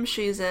goes in the room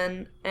she's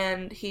in,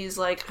 and he's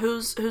like,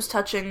 who's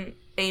touching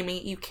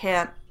Amy? You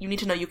need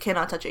to know you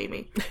cannot touch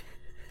Amy.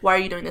 Why are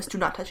you doing this? Do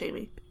not touch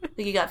Amy. I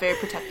think he got very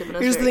protective. And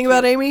here's the thing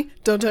about Amy.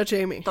 Don't touch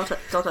Amy. Don't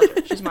touch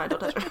her. She's mine. Don't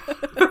touch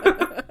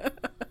her.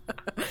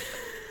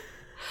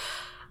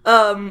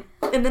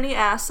 And then he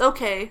asks,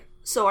 okay,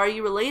 so are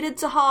you related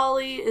to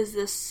Holly? Is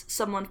this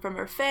someone from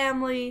her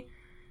family?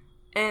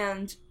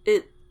 And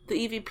the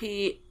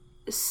EVP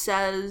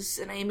says,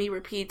 and Amy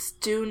repeats,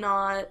 do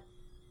not,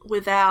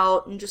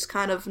 without, and just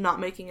kind of not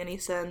making any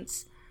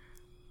sense.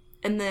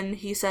 And then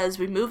he says,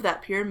 we move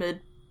that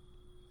pyramid,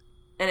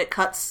 and it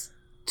cuts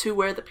to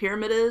where the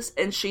pyramid is,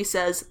 and she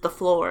says, the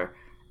floor.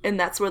 And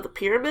that's where the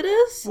pyramid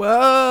is?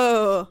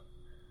 Whoa!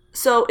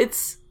 So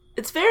it's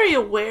very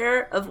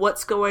aware of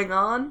what's going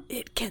on.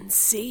 It can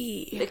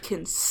see. It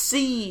can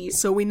see.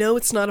 So we know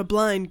it's not a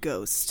blind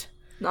ghost.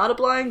 Not a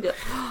blind ghost.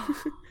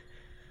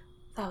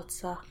 That would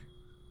suck.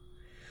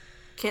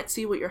 Can't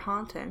see what you're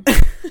haunting.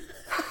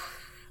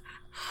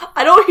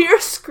 I don't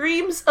hear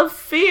screams of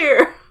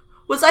fear.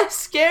 Was I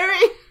scary?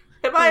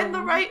 Am I in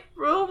the right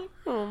room?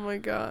 Oh my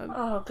god.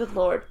 Oh, good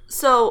lord.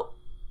 So,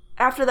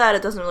 after that,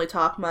 it doesn't really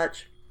talk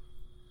much.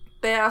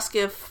 They ask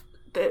if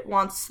it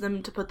wants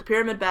them to put the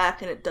pyramid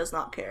back, and it does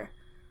not care.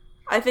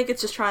 I think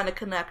it's just trying to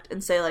connect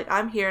and say, like,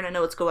 I'm here and I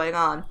know what's going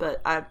on,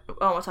 but I don't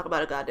want to talk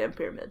about a goddamn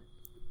pyramid.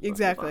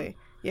 Exactly.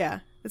 Yeah.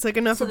 It's like,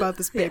 enough about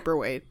this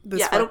paperweight.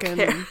 This fucking I don't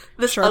care.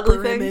 This sharper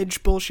ugly thing.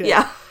 Image bullshit.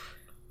 Yeah.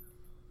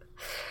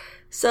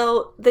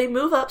 So, they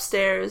move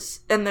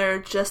upstairs, and they're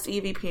just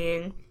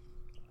EVPing.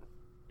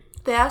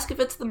 They ask if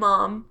it's the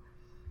mom.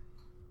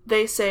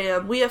 They say,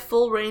 we have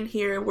full reign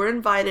here. We're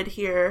invited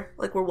here.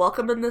 Like, we're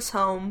welcome in this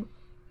home.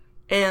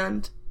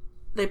 And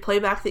they play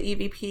back the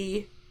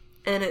EVP,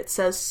 and it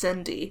says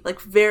Cindy. Like,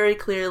 very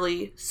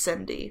clearly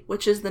Cindy,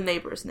 which is the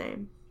neighbor's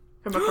name.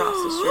 from across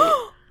the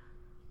street.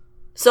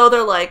 So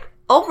they're like,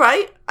 all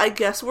right, I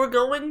guess we're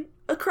going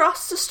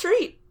across the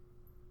street.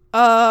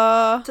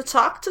 To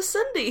talk to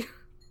Cindy.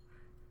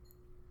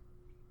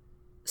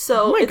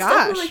 So it's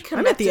definitely connected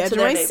I'm at the edge of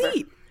my neighbor.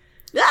 seat.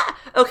 Yeah.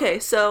 Okay,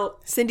 so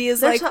Cindy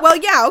is like, well,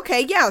 yeah,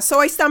 okay, yeah. So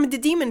I summoned a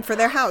demon for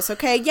their house.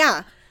 Okay,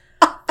 yeah.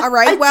 All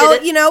right.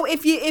 Well, you know,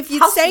 if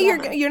you say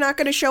you're not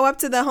going to show up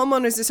to the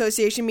homeowners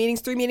association meetings,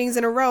 3 meetings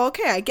in a row,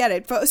 okay, I get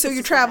it. So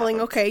you're traveling,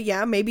 okay,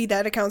 yeah, maybe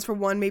that accounts for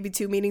 1, maybe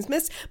 2 meetings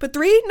missed, but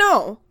 3,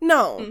 no.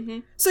 Mm-hmm.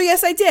 So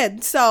yes, I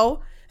did.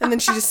 So, and then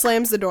she just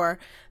slams the door.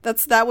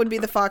 That would be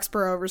the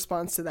Foxborough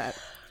response to that.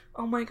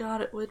 Oh my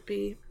god, it would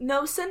be.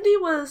 No, Cindy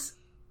was.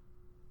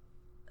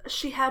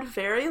 She had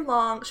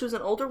she was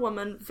an older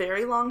woman,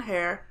 very long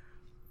hair,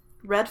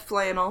 red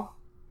flannel,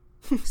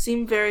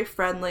 seemed very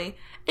friendly.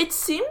 It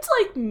seemed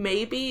like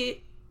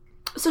maybe...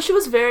 So she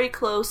was very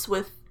close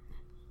with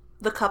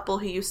the couple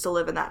who used to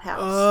live in that house.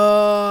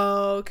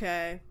 Oh,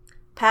 okay.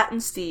 Pat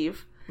and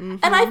Steve. Mm-hmm.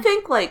 And I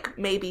think, like,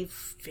 maybe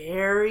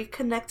very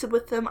connected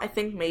with them. I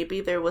think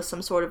maybe there was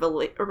some sort of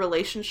a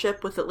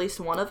relationship with at least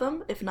one of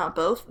them, if not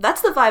both.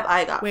 That's the vibe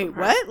I got Wait, from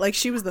her. what? Like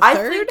she was the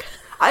third?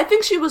 I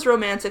think she was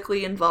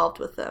romantically involved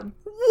with them.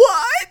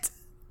 What?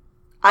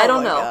 I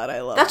don't know. God,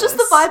 I love That's this.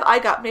 just the vibe I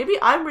got. Maybe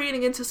I'm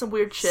reading into some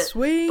weird shit.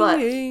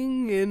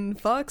 Swinging in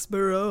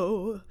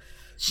Foxborough.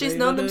 She's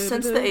known them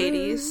since the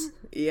 80s.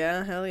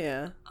 Yeah, hell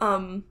yeah.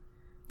 And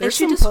There's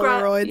she some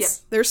Polaroids. Yeah.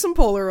 There's some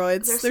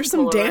Polaroids. There's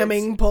some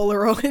damning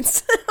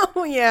Polaroids.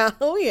 Oh yeah.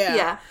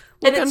 Yeah.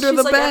 Look under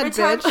the bed,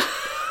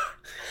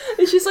 bitch.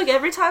 And she's like,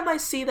 every time I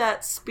see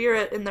that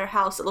spirit in their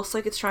house, it looks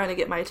like it's trying to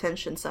get my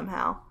attention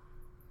somehow.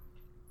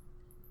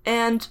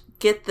 And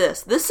get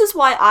this. This is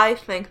why I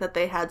think that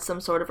they had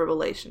some sort of a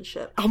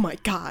relationship. Oh my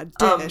god,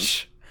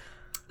 Dish.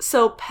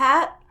 So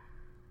Pat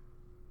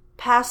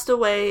passed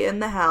away in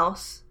the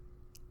house.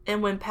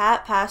 And when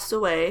Pat passed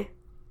away,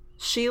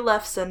 she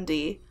left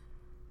Cindy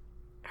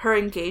her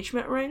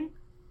engagement ring,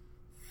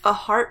 a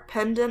heart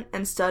pendant,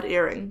 and stud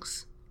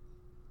earrings.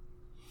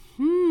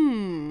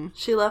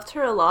 She left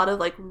her a lot of,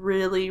 like,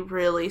 really,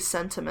 really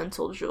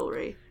sentimental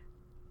jewelry.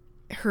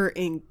 Her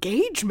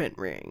engagement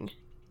ring?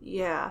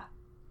 Yeah.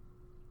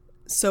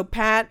 So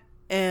Pat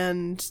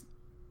and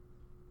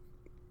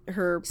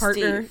her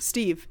partner,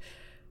 Steve,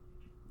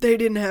 they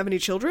didn't have any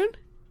children?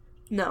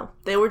 No.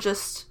 They were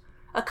just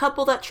a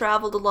couple that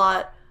traveled a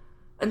lot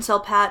until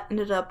Pat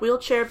ended up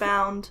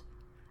wheelchair-bound.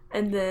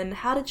 And then,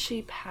 how did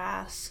she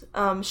pass?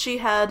 She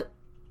had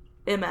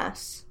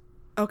MS.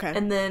 Okay.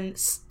 And then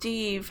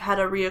Steve had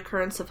a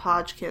reoccurrence of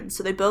Hodgkin's,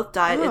 so they both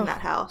died in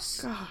that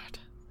house. God.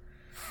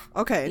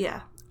 Okay.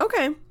 Yeah.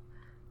 Okay.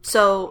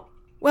 So...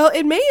 Well,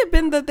 it may have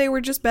been that they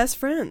were just best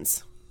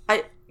friends.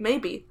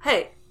 Maybe.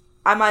 Hey,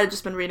 I might have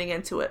just been reading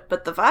into it,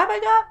 but the vibe I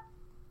got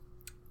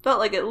felt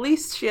like at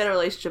least she had a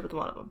relationship with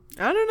one of them.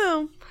 I don't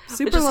know.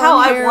 Super Which is long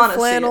how hair, I want to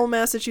flannel, see it.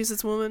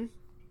 Massachusetts woman.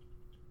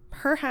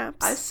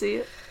 Perhaps. I see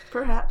it.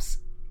 Perhaps.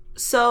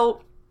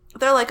 So,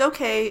 they're like,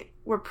 okay,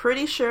 we're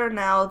pretty sure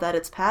now that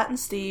it's Pat and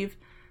Steve,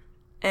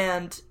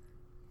 and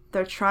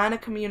they're trying to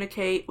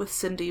communicate with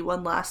Cindy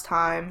one last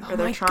time, or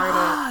they're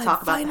trying to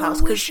talk about the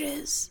house.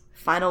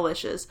 Final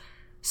wishes.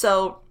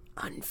 So...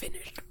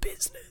 Unfinished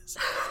business.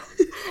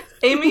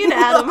 Amy and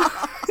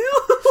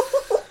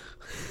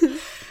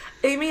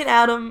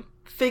Adam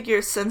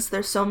figure, since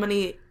there's so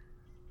many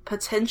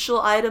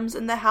potential items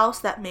in the house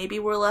that maybe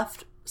were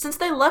left, since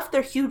they left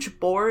their huge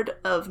board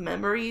of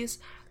memories,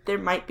 there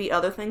might be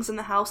other things in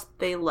the house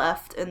they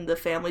left and the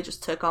family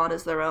just took on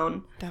as their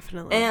own.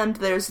 Definitely. And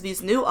there's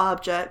these new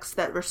objects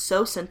that were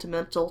so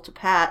sentimental to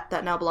Pat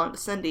that now belong to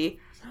Cindy.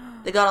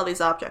 They got all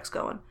these objects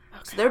going.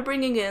 Okay. So they're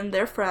bringing in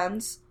their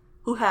friends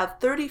who have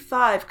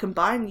 35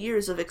 combined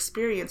years of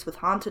experience with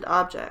haunted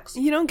objects.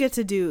 You don't get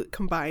to do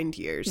combined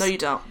years. No, you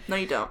don't.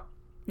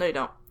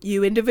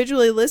 You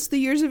individually list the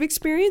years of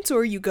experience,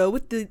 or you go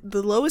with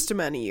the lowest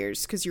amount of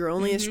years, because you're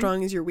only as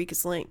strong as your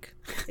weakest link.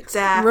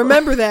 Exactly.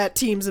 Remember that,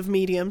 teams of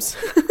mediums.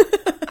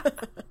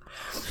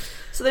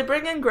 So they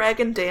bring in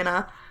Greg and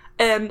Dana,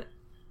 and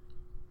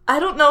I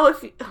don't know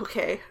if...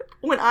 Okay,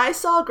 when I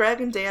saw Greg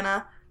and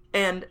Dana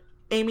and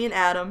Amy and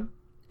Adam,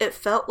 it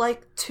felt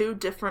like 2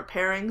 different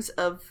pairings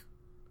of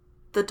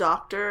the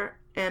doctor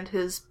and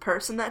his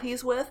person that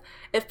he's with.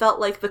 It felt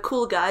like the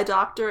cool guy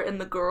doctor and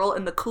the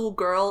cool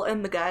girl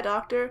and the guy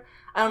doctor.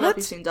 I don't know if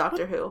you've seen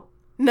Doctor Who.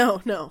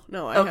 No,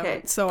 I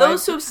haven't. So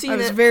those who've seen it, I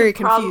was very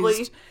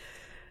confused.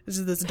 This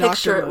is this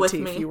doctor motif with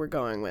me. You were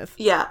going with.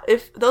 Yeah,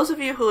 if those of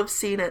you who have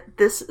seen it,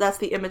 that's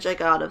the image I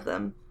got of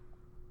them.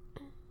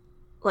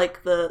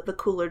 Like the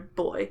cooler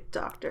boy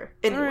doctor.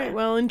 Anyway. All right,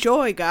 well,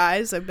 enjoy,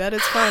 guys. I bet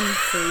it's fun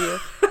for you.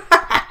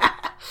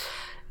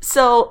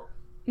 So,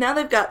 now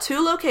they've got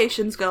 2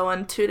 locations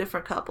going, 2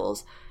 different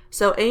couples.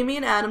 So Amy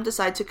and Adam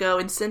decide to go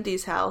in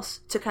Cindy's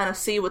house to kind of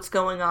see what's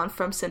going on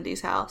from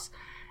Cindy's house.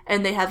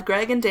 And they have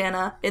Greg and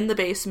Dana in the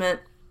basement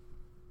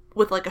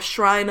with like a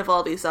shrine of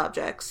all these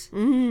objects.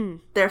 Mm-hmm.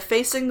 They're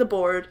facing the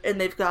board and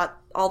they've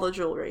got all the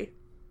jewelry.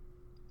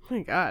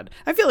 my God.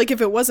 I feel like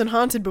if it wasn't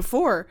haunted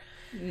before,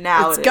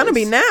 now it's gonna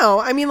be now.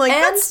 I mean, like,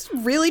 that's a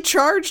really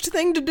charged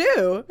thing to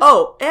do.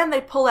 Oh, and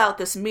they pull out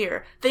this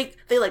mirror. They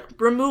like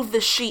remove the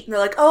sheet and they're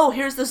like, oh,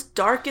 here's this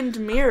darkened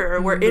mirror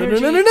where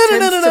energy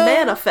tends to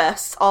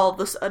manifest all of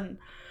a sudden.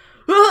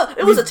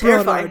 It was a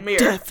terrifying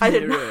mirror. I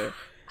did not.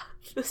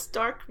 This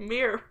dark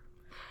mirror.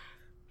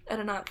 I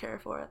did not care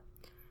for it.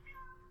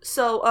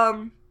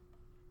 So,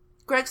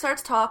 Greg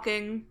starts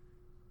talking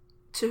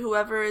to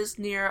whoever is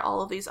near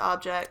all of these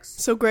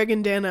objects. So Greg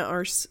and Dana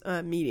are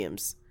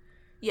mediums.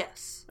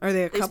 Yes. Are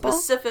they a couple?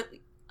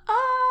 Specifically,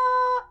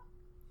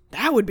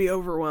 that would be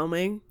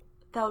overwhelming.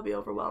 That would be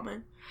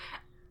overwhelming.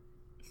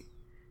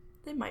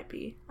 They might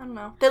be. I don't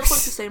know. They look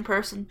like the same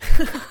person.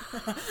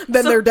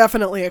 Then they're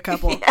definitely a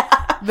couple.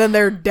 Yeah. Then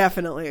they're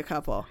definitely a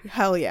couple.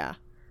 Hell yeah.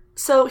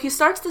 So he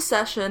starts the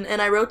session,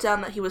 and I wrote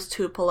down that he was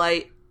too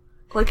polite.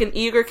 Like an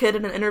eager kid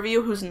in an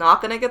interview who's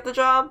not going to get the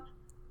job.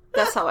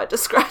 That's how I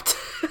described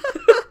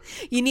it.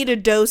 You need a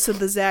dose of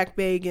the Zach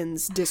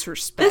Bagans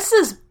disrespect. This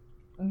is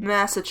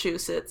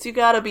Massachusetts. You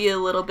gotta be a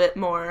little bit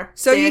more.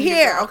 So you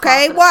hear,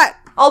 okay? Confident. What?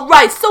 All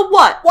right. So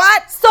what?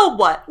 What? So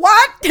what?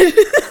 What?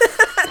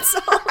 That's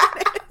all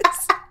it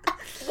is.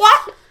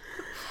 What?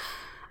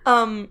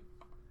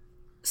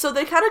 So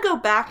they kind of go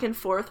back and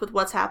forth with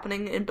what's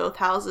happening in both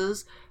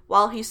houses.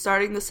 While he's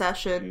starting the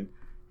session,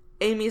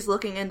 Amy's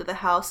looking into the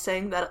house,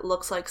 saying that it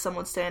looks like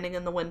someone's standing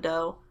in the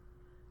window.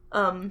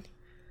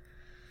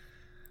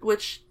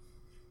 Which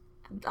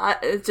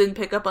it didn't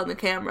pick up on the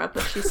camera,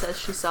 but she says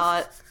she saw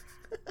it.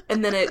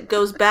 And then it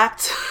goes back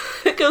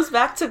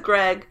to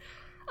Greg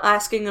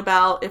asking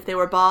about if they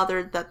were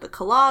bothered that the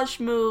collage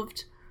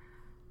moved.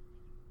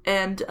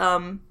 And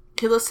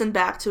he listened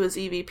back to his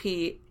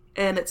EVP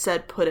and it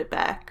said put it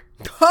back.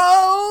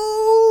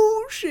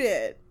 Oh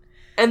shit.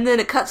 And then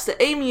it cuts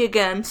to Amy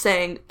again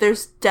saying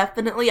there's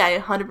definitely, I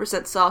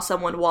 100% saw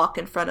someone walk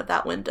in front of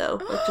that window.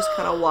 Like just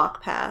kind of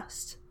walk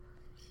past.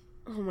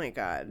 Oh my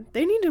God.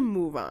 They need to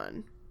move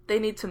on. They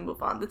need to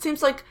move on. It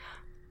seems like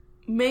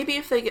maybe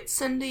if they get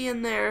Cindy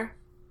in there,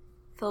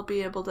 they'll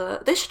be able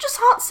to... They should just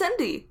haunt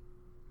Cindy.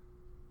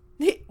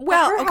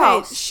 Well, okay,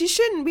 house. She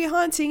shouldn't be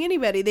haunting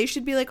anybody. They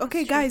should be like,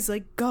 okay, guys,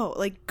 like, go.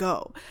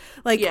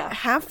 Like, yeah.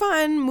 Have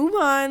fun, move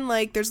on.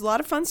 Like, there's a lot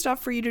of fun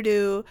stuff for you to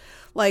do.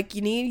 Like,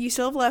 you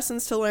still have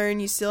lessons to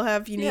learn. You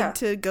need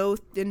to go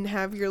and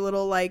have your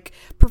little, like,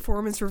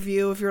 performance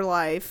review of your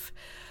life.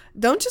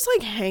 Don't just,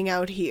 like, hang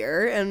out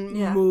here and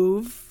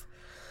move.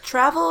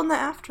 Travel in the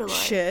afterlife.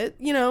 Shit.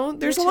 You know,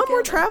 there's a lot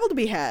more travel to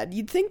be had.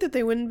 You'd think that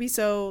they wouldn't be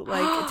so,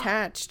 like,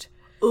 attached.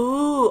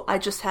 Ooh, I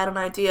just had an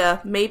idea.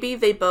 Maybe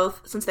they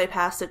both, since they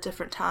passed at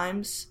different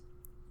times,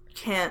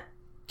 can't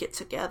get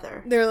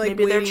together. They're like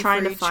maybe they're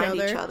trying to find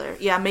each other.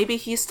 Yeah, maybe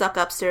he's stuck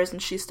upstairs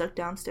and she's stuck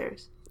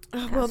downstairs.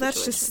 Oh, well,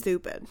 that's just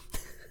stupid.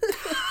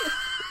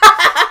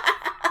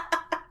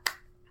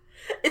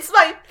 It's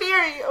my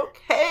theory,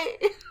 okay?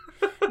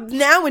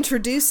 Now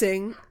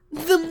introducing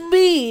the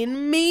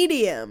mean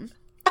medium.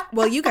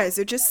 Well, you guys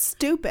are just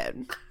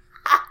stupid.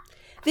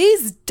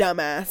 These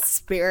dumbass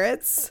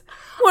spirits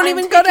won't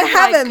even go to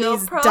heaven,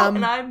 these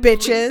dumb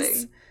bitches.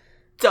 Leaving.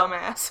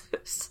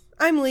 Dumbasses.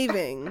 I'm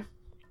leaving.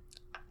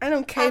 I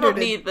don't cater to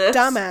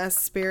dumbass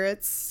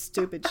spirits,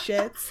 stupid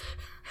shits.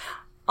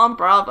 On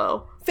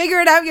Bravo. Figure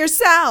it out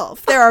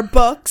yourself. There are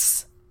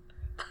books.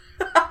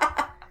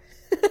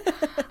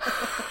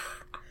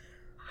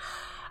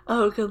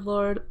 Oh, good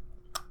Lord.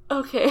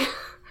 Okay.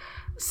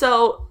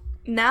 So,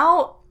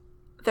 now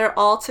they're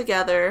all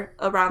together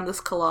around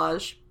this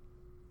collage.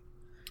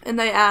 And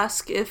they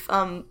ask if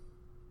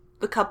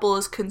the couple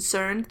is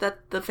concerned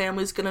that the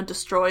family's going to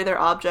destroy their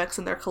objects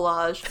in their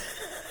collage.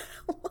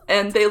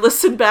 And they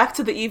listen back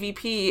to the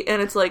EVP,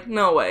 and it's like,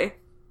 no way.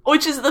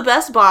 Which is the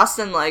best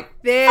Boston, like,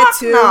 they're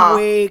too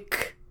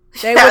weak.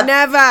 They would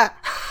never.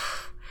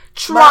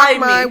 Try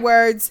my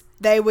words,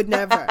 they would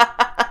never.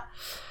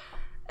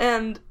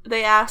 And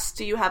they ask,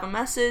 do you have a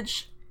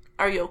message?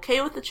 Are you okay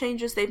with the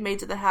changes they've made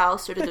to the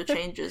house, or do the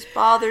changes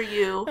bother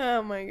you?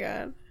 Oh my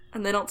God.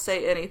 And they don't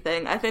say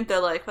anything. I think they're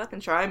like, fucking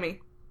try me.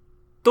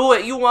 Do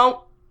it, you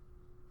won't.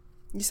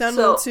 You sound a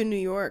little too New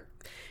York.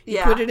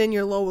 You put it in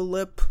your lower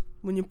lip.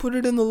 When you put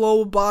it in the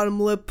lower bottom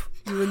lip,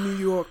 you're in New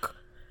York.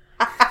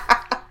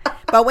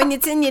 But when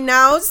it's in your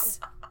nose,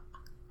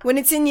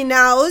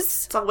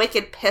 it's a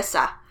wicked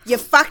pisser. You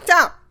fucked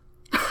up.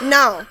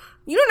 No,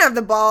 you don't have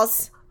the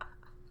balls.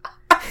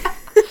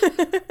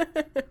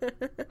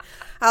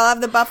 I'll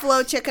have the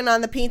buffalo chicken on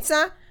the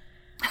pizza.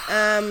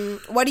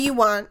 What do you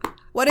want?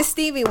 What does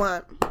Stevie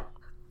want?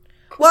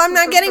 Well, I'm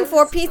not getting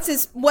 4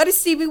 pizzas. What does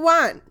Stevie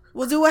want?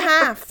 We'll do a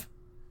half.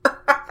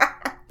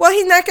 Well,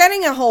 he's not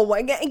getting a whole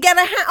one. Get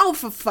a half. Oh,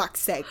 for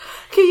fuck's sake.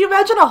 Can you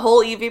imagine a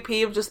whole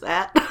EVP of just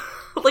that?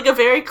 Like a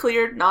very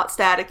clear, not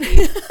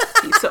staticky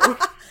pizza.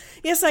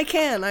 Yes, I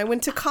can. I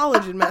went to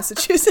college in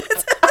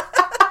Massachusetts.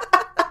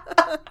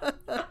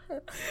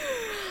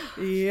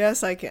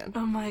 Yes, I can.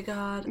 Oh my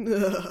God.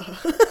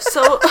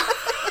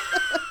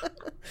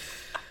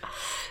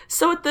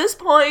 So at this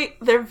point,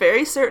 they're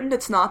very certain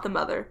it's not the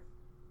mother.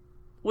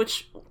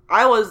 which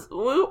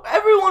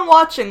everyone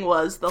watching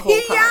was the whole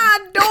time. Yeah,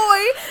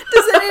 doy!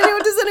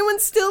 Does anyone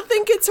still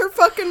think it's her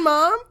fucking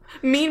mom?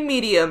 Mean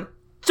medium.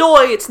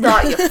 Doy, it's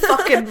not your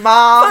fucking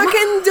mom.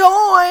 Fucking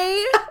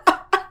doy!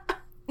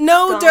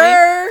 No,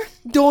 der.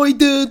 Doy,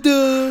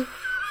 duh.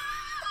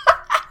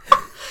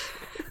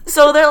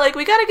 So they're like,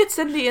 we gotta get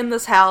Cindy in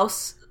this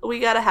house. We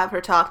gotta have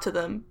her talk to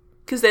them.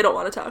 Because they don't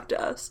want to talk to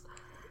us.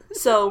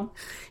 So...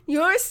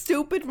 Your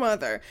stupid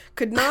mother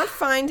could not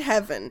find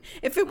heaven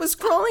if it was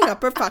crawling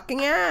up her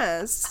fucking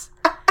ass.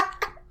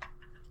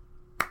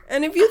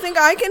 And if you think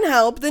I can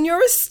help, then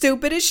you're as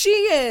stupid as she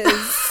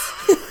is.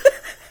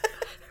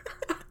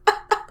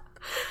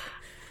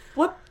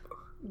 What?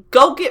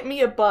 Go get me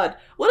a bud.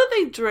 What do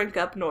they drink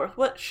up north?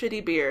 What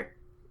shitty beer?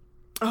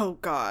 Oh,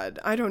 God.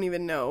 I don't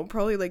even know.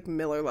 Probably, like,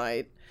 Miller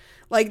Lite.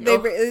 Like,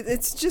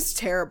 it's just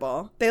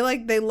terrible.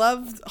 They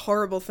love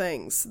horrible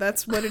things.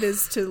 That's what it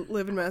is to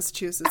live in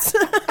Massachusetts.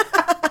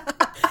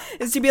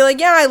 Is to be like,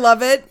 yeah, I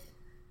love it.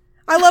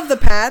 I love the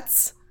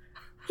Pats.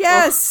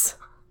 Yes.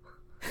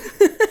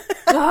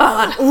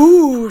 God.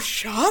 Ooh,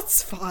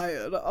 shots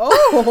fired.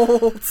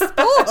 Oh,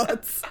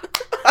 sports.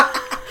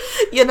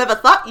 You never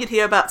thought you'd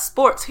hear about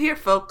sports here,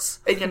 folks.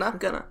 And you're not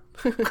gonna.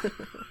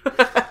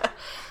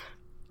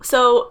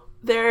 So,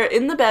 they're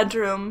in the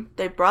bedroom.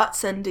 They brought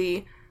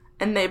Cindy.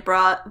 And they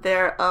brought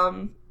their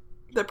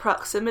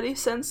proximity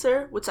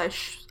sensor, which I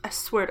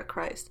swear to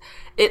Christ.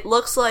 It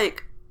looks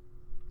like,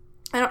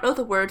 I don't know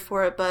the word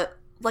for it, but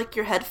like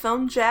your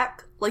headphone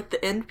jack, like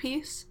the end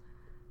piece.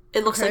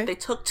 It looks like they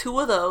took 2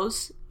 of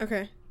those.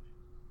 Okay.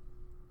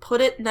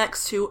 Put it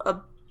next to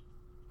a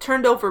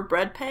turned over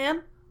bread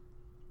pan.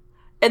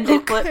 And they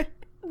put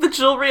the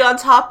jewelry on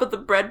top of the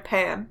bread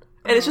pan.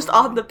 And it's just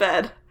on the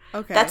bed.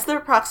 Okay. That's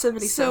their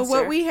proximity sensor. So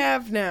what we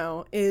have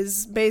now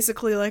is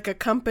basically like a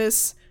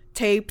compass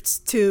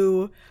taped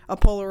to a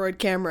Polaroid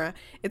camera.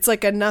 It's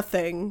like a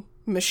nothing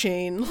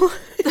machine.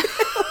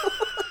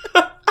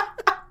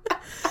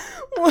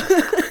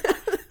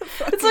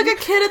 It's like a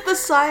kid at the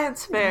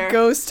science fair.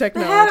 Ghost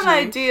technology. They had an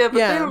idea, but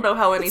they don't know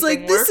how anything works.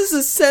 It's like, this is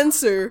a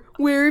sensor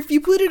where if you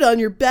put it on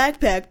your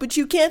backpack, but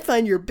you can't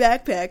find your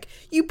backpack,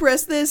 you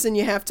press this and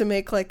you have to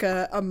make like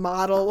a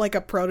model, like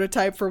a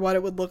prototype for what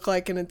it would look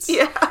like, and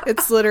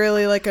it's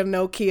literally like a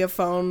Nokia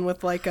phone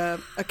with like a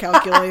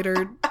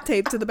calculator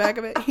taped to the back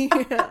of it.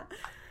 Yeah.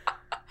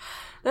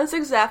 That's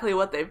exactly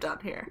what they've done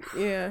here.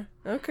 Yeah,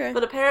 okay.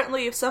 But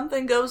apparently if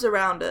something goes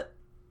around it,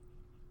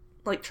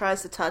 like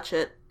tries to touch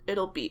it,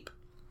 it'll beep.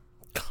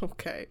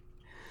 Okay.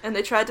 And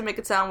they tried to make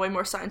it sound way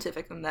more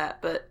scientific than that,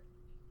 but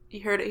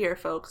you heard it here,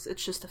 folks.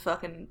 It's just a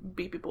fucking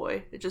beepy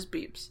boy. It just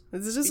beeps.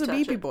 It's just a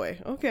beepy boy.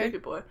 Okay.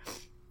 Beepy boy.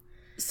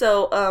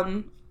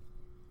 So,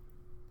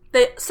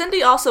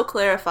 Cindy also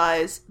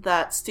clarifies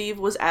that Steve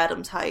was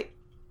Adam's height.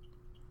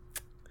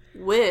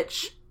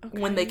 Which,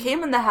 when they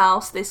came in the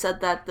house, they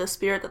said that the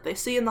spirit that they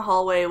see in the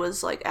hallway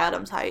was, like,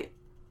 Adam's height.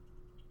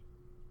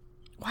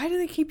 Why do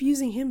they keep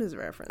using him as a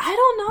reference? I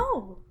don't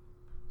know.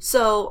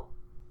 So,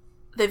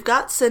 they've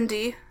got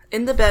Cindy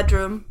in the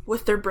bedroom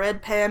with their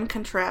bread pan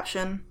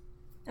contraption,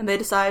 and they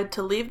decide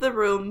to leave the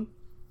room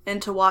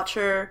and to watch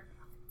her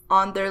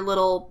on their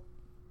little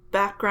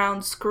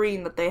background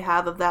screen that they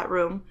have of that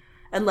room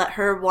and let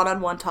her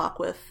one-on-one talk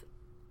with,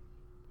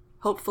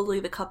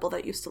 hopefully, the couple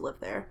that used to live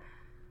there.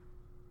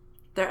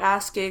 They're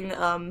asking,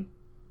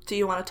 do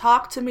you want to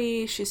talk to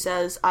me? She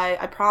says,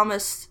 I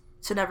promised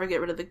to never get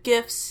rid of the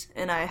gifts,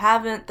 and I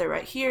haven't. They're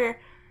right here.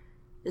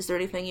 Is there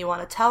anything you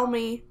want to tell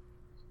me?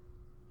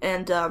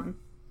 And,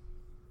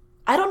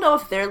 I don't know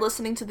if they're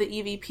listening to the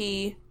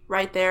EVP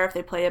right there, if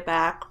they play it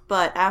back,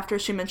 but after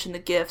she mentioned the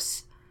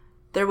gifts,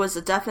 there was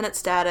a definite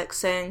static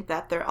saying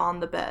that they're on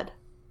the bed.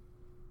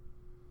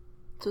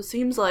 So it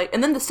seems like...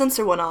 And then the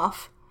sensor went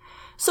off.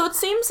 So it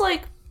seems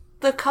like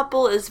the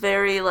couple is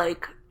very,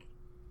 like,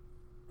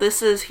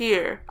 this is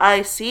here.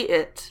 I see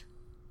it.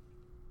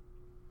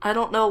 I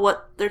don't know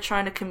what they're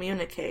trying to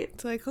communicate.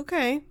 It's like,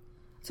 okay.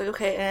 It's like,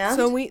 okay, and?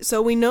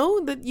 So we know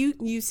that you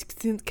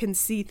can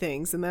see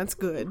things, and that's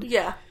good.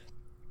 Yeah.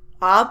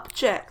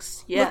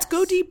 Objects, yes. Let's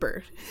go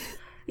deeper.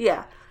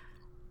 Yeah.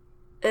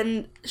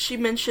 And she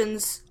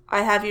mentions,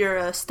 I have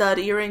your stud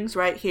earrings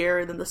right here,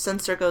 and then the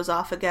sensor goes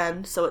off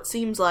again, so it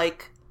seems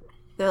like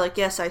they're like,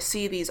 yes, I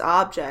see these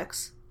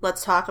objects.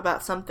 Let's talk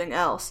about something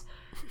else.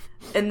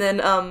 And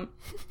then,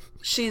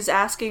 she's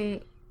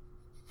asking,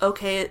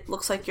 okay, it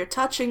looks like you're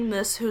touching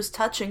this, who's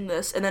touching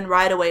this? And then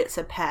right away it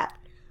said Pat.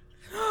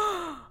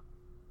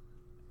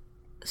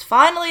 It's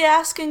finally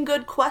asking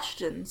good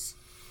questions.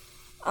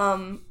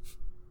 And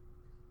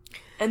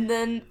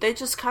then they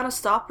just kind of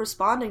stop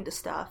responding to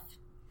stuff.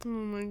 Oh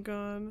my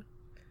god.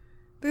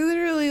 They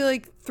literally,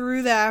 like,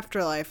 through the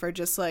afterlife are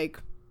just like,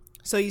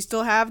 so you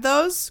still have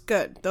those?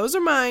 Good. Those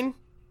are mine.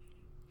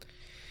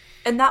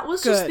 And that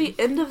was just the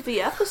end of the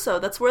episode.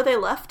 That's where they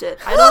left it.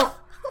 I don't...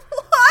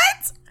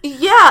 What?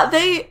 Yeah,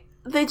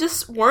 they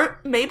just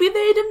weren't... Maybe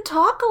they didn't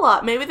talk a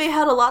lot. Maybe they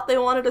had a lot they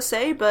wanted to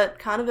say, but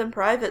kind of in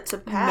private to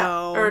Pat.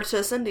 No. Or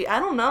to Cindy. I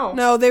don't know.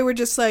 No, they were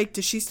just like,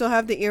 does she still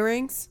have the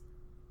earrings?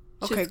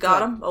 She's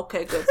got him?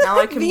 Okay, good. Now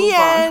I can move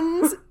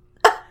on.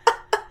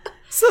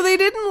 So they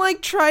didn't,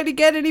 like, try to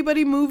get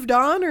anybody moved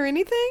on or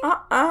anything?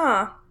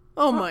 Oh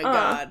my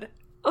god.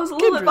 I was a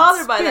little bit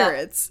bothered by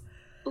that.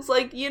 I was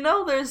like,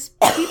 there's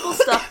people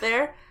stuff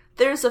there.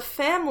 There's a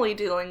family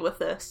dealing with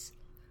this.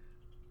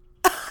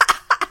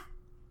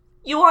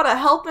 You want to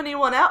help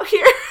anyone out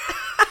here?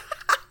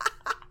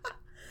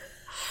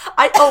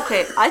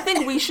 I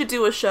think we should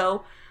do a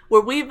show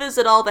where we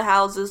visit all the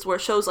houses where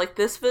shows like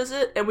this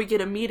visit, and we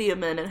get a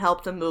medium in and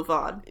help them move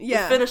on.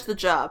 Yeah. We finish the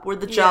job. We're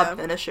the job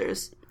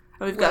finishers.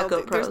 And we've got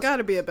GoPros. There's got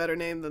to be a better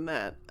name than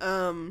that.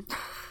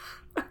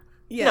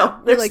 Yeah, no,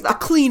 we're like the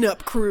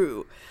cleanup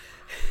crew.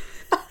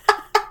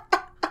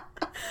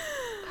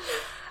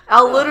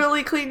 I'll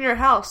literally clean your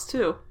house,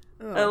 too.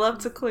 Oh, I love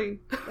to clean.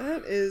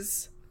 That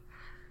is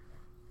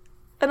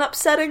an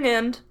upsetting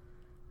end.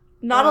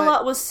 Not a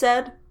lot was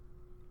said,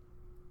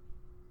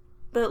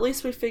 but at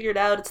least we figured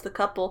out it's the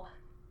couple.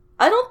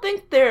 I don't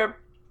think they're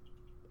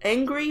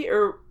angry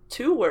or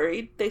too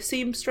worried. They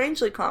seem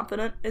strangely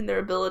confident in their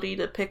ability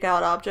to pick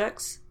out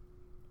objects.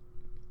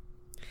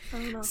 I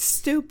don't know.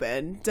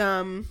 Stupid,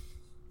 dumb.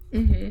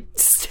 Mm-hmm.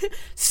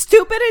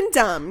 Stupid and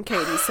dumb,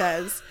 Katie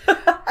says.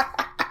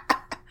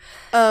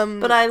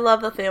 But I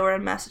love that they were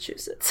in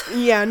Massachusetts.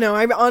 Yeah, no,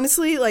 I'm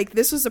honestly, like,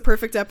 this was a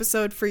perfect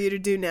episode for you to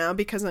do now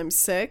because I'm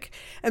sick.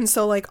 And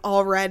so, like,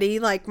 already,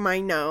 like,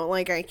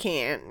 I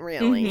can't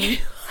really.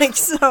 Mm-hmm. Like,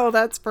 so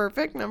that's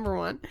perfect, number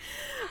one.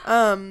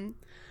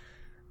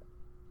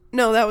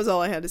 No, that was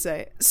all I had to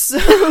say. So,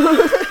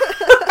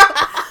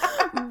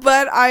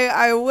 but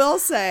I will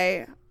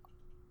say,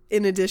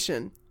 in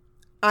addition,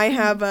 I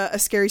have a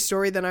scary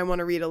story that I want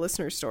to read, a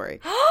listener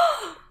story.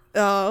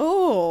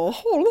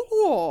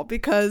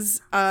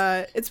 Because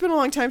it's been a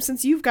long time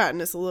since you've gotten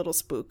us a little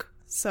spook.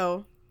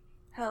 So,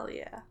 hell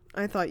yeah.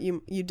 I thought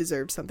you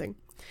deserved something.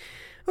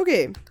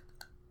 Okay.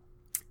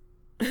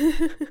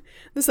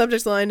 The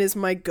subject line is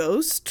my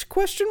ghost ?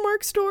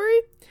 Story.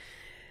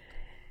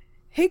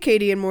 Hey,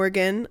 Katie and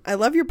Morgan. I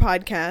love your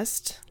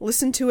podcast.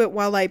 Listen to it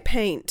while I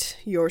paint.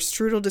 Your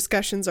strudel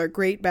discussions are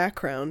great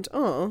background.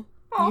 Oh.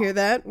 You hear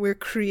that? We're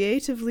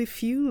creatively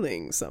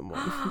fueling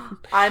someone.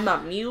 I'm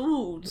a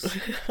muse.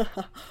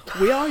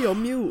 We are your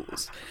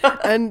muse.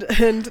 And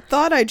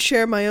thought I'd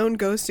share my own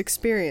ghost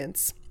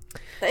experience.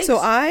 Thanks. So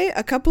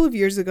a couple of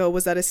years ago,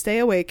 was at a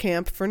stay-away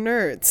camp for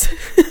nerds.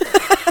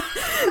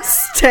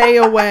 Stay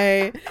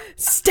away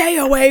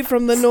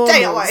from the normals.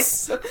 Stay away.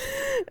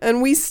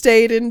 And we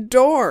stayed in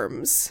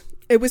dorms.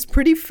 It was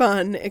pretty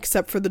fun,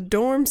 except for the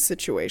dorm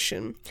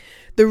situation.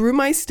 The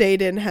room I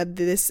stayed in had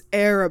this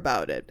air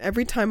about it.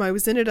 Every time I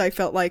was in it, I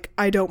felt like,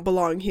 I don't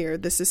belong here.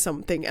 This is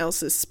something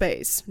else's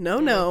space.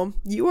 No,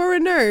 you are a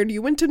nerd.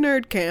 You went to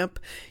nerd camp.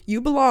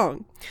 You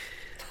belong.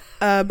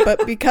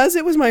 But because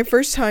it was my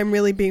first time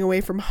really being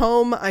away from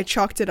home, I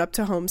chalked it up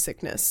to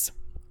homesickness.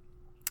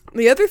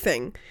 The other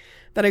thing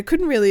that I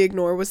couldn't really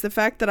ignore was the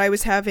fact that I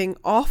was having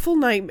awful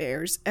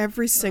nightmares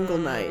every single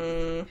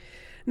night.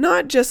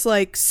 Not just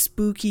like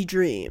spooky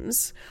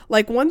dreams,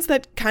 like ones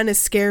that kind of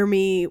scare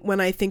me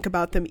when I think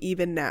about them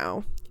even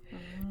now.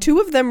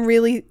 Two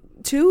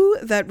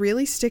that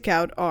really stick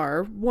out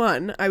are,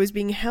 one, I was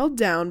being held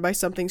down by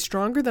something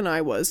stronger than I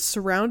was,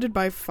 surrounded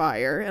by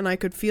fire, and I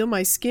could feel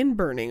my skin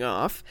burning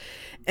off.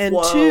 And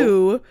Whoa.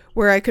 Two,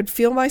 where I could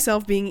feel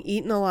myself being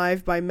eaten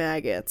alive by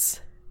maggots.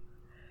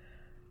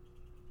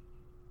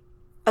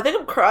 I think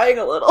I'm crying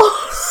a little.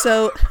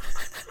 So...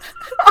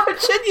 I'm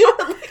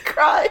genuinely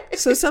crying.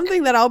 So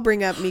something that I'll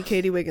bring up, me,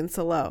 Katie Wiggins,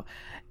 hello,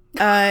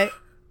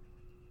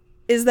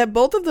 is that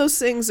both of those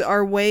things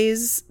are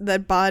ways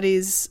that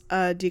bodies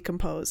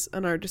decompose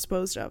and are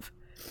disposed of.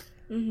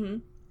 Mm-hmm.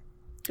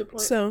 Good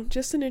point. So,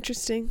 just an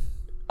interesting...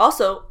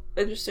 Also,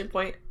 interesting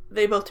point,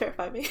 they both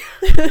terrify me.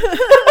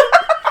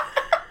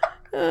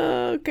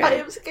 Okay. I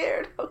am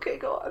scared. Okay,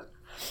 go on.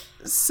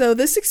 So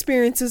this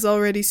experience is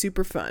already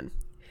super fun.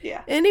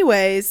 Yeah.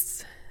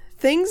 Anyways...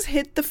 Things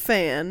hit the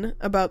fan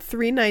about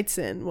 3 nights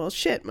in. Well,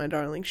 shit, my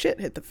darling, shit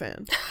hit the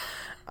fan.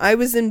 I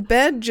was in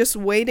bed just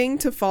waiting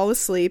to fall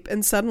asleep,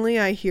 and suddenly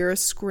I hear a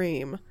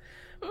scream.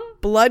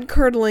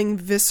 Blood-curdling,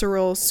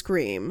 visceral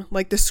scream,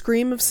 like the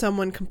scream of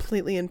someone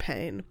completely in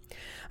pain.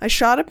 I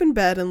shot up in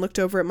bed and looked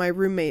over at my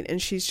roommate,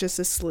 and she's just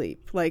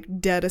asleep,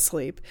 like dead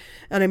asleep.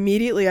 And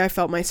immediately I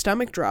felt my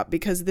stomach drop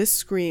because this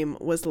scream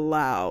was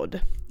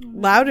loud.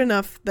 Loud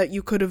enough that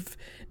you could have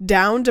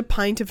downed a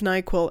pint of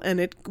NyQuil and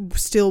it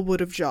still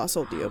would have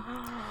jostled you.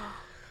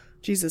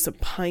 Jesus, a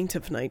pint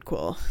of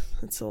NyQuil.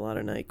 That's a lot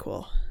of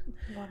NyQuil.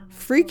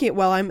 Freaking,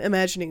 well, I'm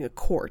imagining a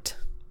quart.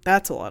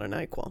 That's a lot of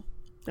NyQuil.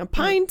 A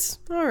pint?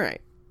 All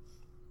right.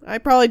 I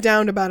probably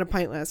downed about a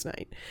pint last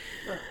night.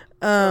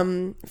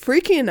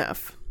 Freaky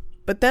enough.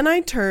 But then I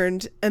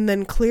turned, and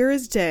then clear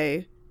as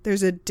day,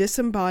 there's a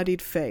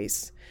disembodied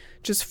face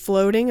just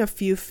floating a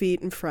few feet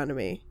in front of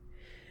me.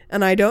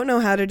 And I don't know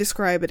how to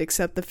describe it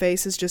except the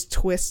face is just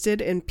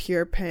twisted in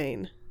pure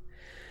pain.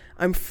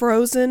 I'm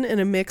frozen in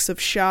a mix of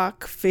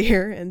shock,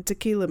 fear, and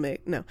tequila.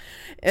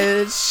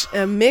 It's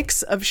a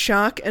mix of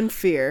shock and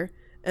fear.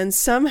 And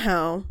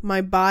somehow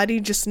my body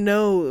just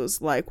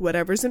knows, like,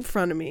 whatever's in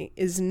front of me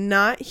is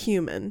not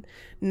human,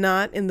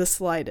 not in the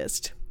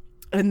slightest.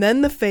 And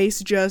then the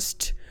face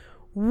just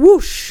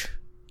whooshed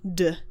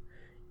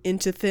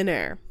into thin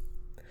air.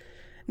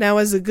 Now,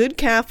 as a good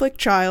Catholic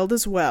child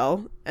as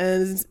well,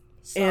 and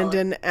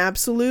an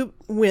absolute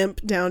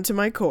wimp down to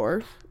my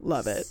core,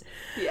 love it.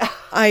 Yeah.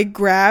 I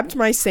grabbed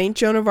my St.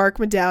 Joan of Arc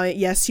medallion.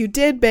 Yes, you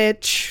did,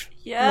 bitch.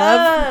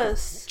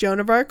 Yes. Love. Joan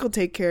of Arc will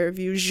take care of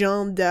you,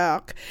 Jeanne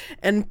d'Arc,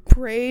 and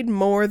prayed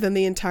more than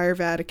the entire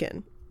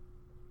Vatican.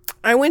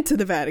 I went to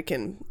the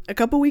Vatican a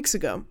couple weeks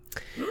ago.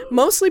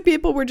 Mostly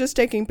people were just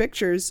taking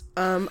pictures.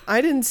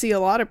 I didn't see a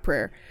lot of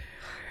prayer.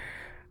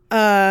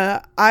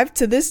 I've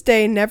to this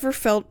day never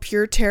felt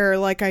pure terror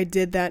like I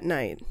did that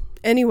night.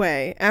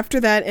 Anyway, after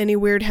that, any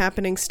weird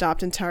happenings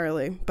stopped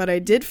entirely, but I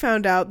did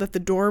find out that the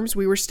dorms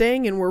we were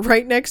staying in were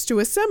right next to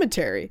a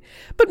cemetery.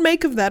 But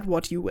make of that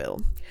what you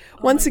will.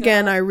 Once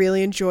again, I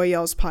really enjoy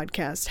y'all's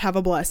podcast. Have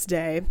a blessed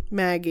day.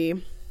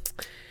 Maggie.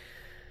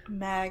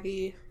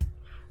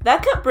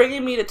 That kept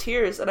bringing me to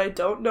tears, and I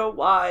don't know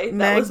why.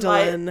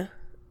 Magdalene.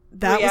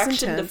 That reaction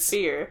was intense. To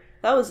fear.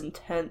 That was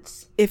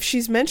intense. If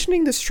she's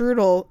mentioning the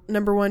strudel,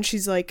 number one,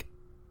 she's like,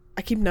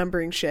 I keep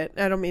numbering shit.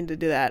 I don't mean to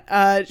do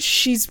that.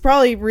 She's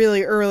probably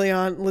really early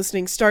on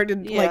listening,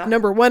 started like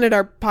number one at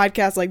our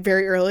podcast, like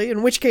very early,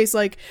 in which case,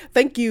 like,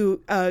 thank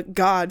you,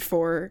 God,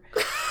 for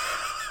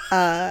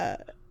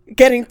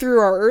getting through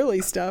our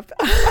early stuff.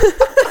 I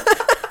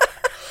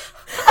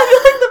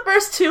feel like the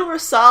first two were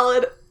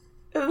solid,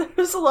 and there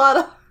was a lot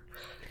of...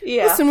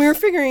 Yeah. Listen, we were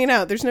figuring it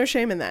out. There's no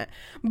shame in that.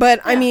 But,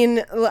 yeah. I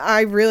mean,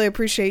 I really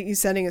appreciate you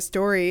sending a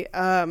story.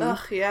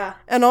 Yeah.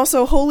 And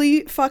also,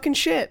 holy fucking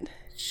shit.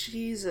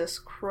 Jesus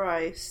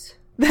Christ.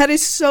 That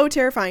is so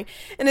terrifying.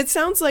 And it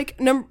sounds like...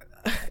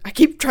 I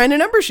keep trying to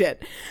number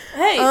shit.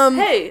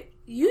 Hey,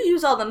 you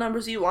use all the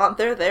numbers you want.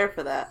 They're there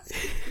for that.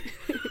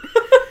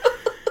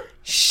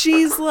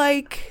 She's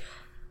like...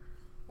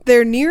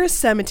 They're near a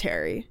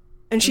cemetery.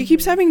 And she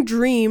keeps having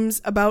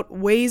dreams about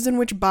ways in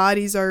which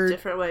bodies are...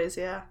 Different ways,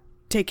 yeah.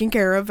 Taken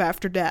care of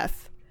after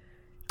death,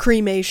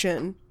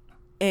 cremation,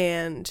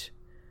 and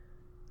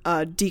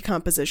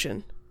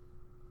decomposition.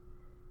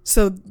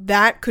 So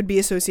that could be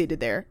associated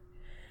there.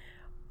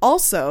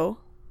 Also,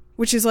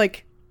 which is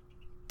like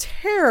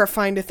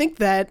terrifying to think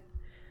that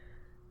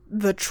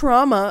the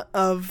trauma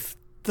of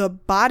the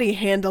body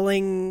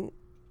handling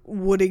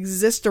would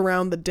exist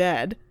around the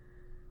dead.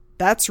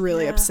 That's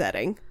really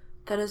upsetting.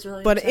 That is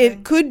really upsetting. But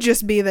it could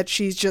just be that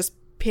she's just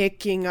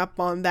picking up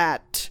on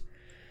that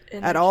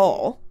at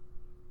all.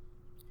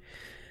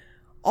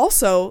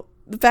 Also,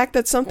 the fact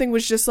that something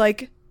was just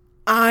like,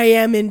 I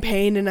am in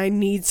pain and I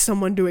need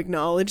someone to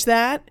acknowledge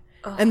that.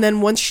 Ugh. And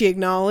then once she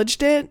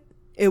acknowledged it,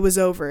 it was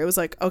over. It was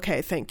like,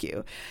 okay, thank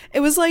you. It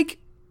was like,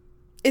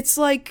 it's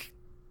like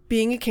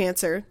being a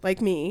Cancer,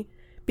 like me,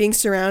 being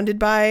surrounded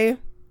by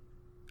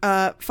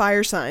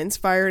fire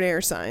and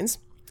air signs,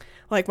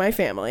 like my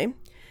family,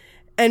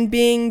 and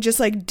being just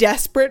like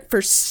desperate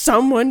for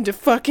someone to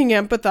fucking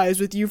empathize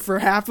with you for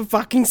half a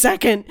fucking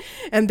second.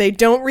 And they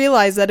don't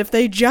realize that if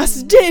they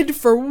just did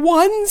for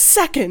 1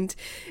 second,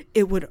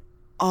 it would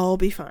all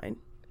be fine.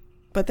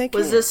 But they can't.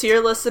 Was this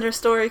your listener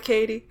story,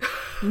 Katie?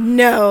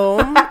 No.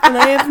 And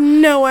I have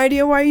no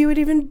idea why you would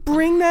even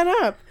bring that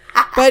up.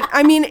 But,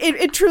 I mean,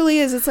 it truly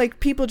is. It's like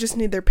people just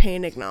need their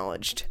pain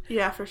acknowledged.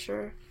 Yeah, for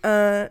sure.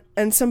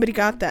 And somebody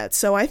got that.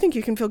 So I think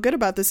you can feel good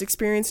about this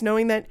experience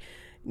knowing that,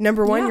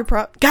 number one, you're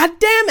God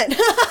damn it!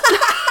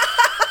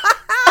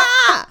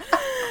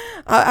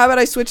 How about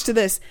I switch to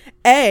this?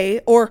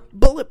 Or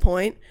bullet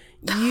point,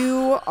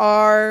 you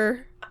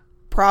are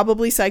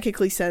probably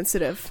psychically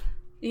sensitive.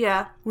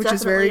 Yeah, which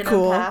is very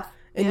cool.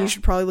 And you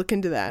should probably look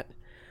into that.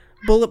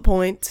 Bullet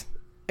point,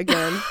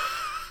 again.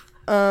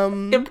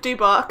 Empty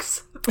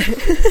box.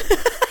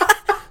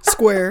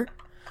 Square.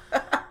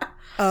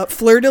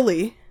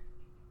 Fleur-de-lis.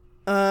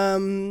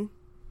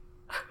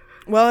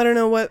 Well, I don't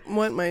know what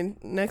my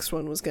next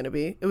one was going to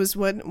be. It was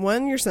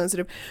one, you're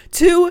sensitive.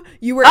 2,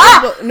 you were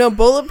able... No,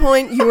 bullet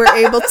point, you were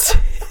able to...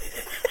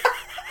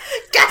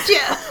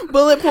 Gotcha!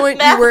 Bullet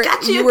point,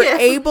 you were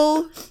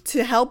able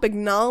to help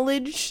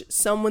acknowledge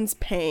someone's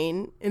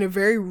pain in a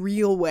very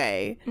real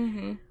way,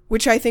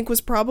 which I think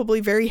was probably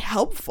very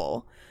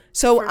helpful.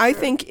 So I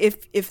think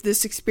if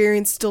this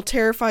experience still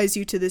terrifies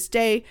you to this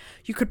day,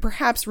 you could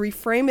perhaps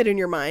reframe it in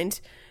your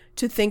mind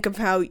to think of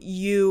how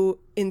you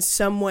in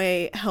some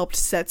way helped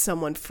set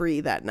someone free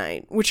that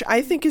night, which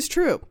I think is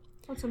true.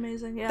 That's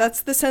amazing. Yeah.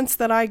 That's the sense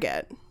that I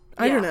get.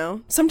 I don't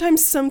know.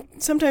 Sometimes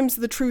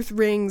the truth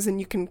rings and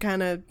you can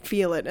kind of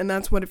feel it, and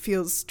that's what it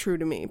feels true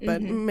to me.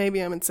 But maybe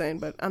I'm insane,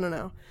 but I don't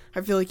know.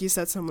 I feel like you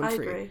set someone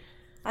free. I agree.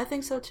 I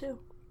think so too.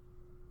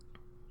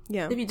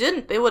 Yeah. If you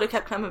didn't, they would have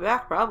kept coming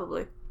back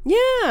probably.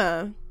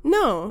 Yeah.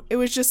 No. It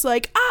was just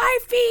like, I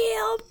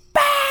feel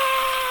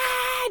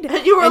bad.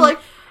 And you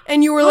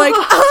were like,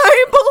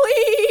 I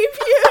believe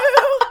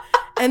you.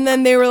 And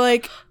then they were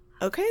like,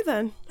 okay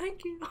then.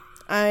 Thank you.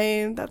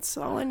 That's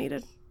all I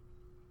needed.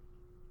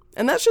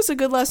 And that's just a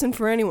good lesson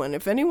for anyone.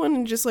 If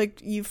anyone just like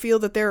you feel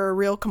that they're a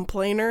real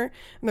complainer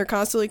and they're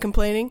constantly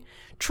complaining,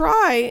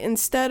 try,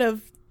 instead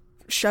of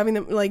shoving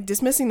them, like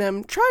dismissing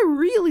them, try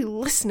really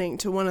listening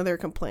to one of their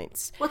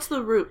complaints. What's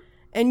the root?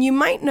 And you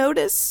might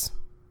notice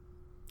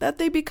that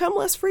they become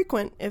less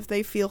frequent if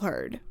they feel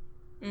heard.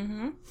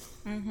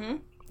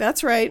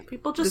 That's right.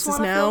 People just want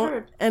to feel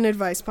heard. This is now an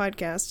advice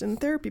podcast and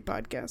therapy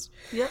podcast.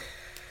 Yep.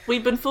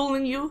 We've been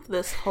fooling you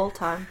this whole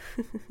time.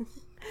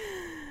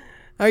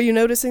 Are you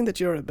noticing that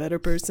you're a better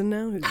person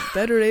now, who's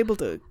better able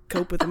to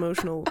cope with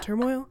emotional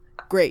turmoil?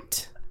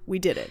 Great. We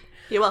did it.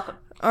 You're welcome.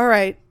 All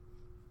right.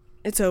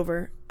 It's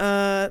over.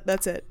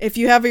 That's it. If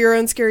you have your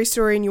own scary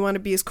story and you want to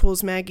be as cool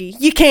as Maggie,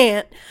 you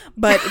can't.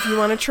 But if you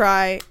want to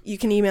try, you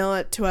can email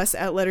it to us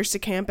at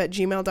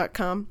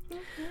letterstocamp@gmail.com.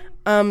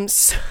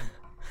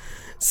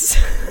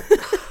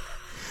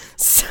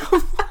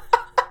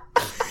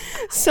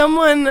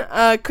 Someone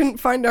couldn't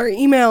find our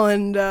email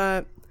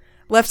and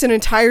left an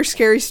entire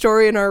scary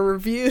story in our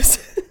reviews.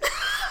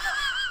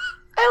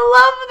 I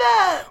love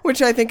that.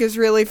 Which I think is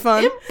really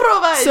fun.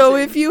 Improvising. So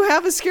if you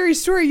have a scary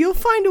story, you'll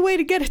find a way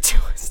to get it to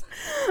us.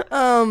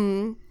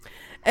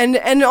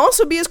 And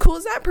also be as cool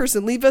as that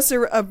person. Leave us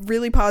a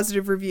really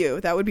positive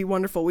review. That would be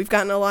wonderful. We've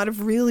gotten a lot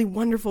of really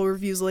wonderful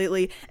reviews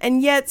lately,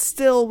 and yet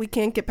still we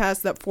can't get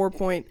past that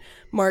 4-point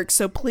mark.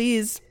 So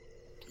please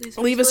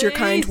leave us your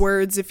kind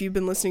words if you've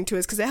been listening to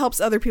us, because it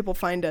helps other people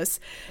find us,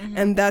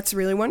 and that's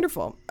really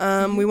wonderful.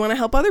 We want to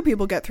help other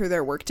people get through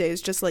their work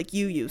days, just like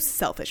you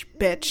selfish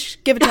bitch.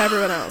 Give it to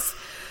everyone else.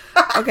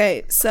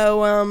 Okay,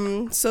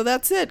 so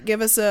that's it. Give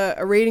us a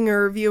rating,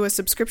 or a review, a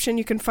subscription.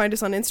 You can find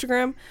us on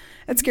Instagram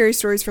at Scary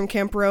Stories from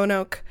Camp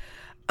Roanoke.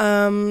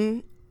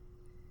 And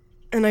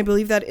I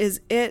believe that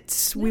is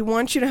it. We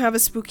want you to have a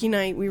spooky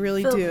night. We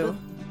really do.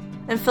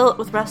 And fill it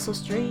with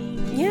restless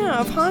dreams. Yeah,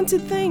 of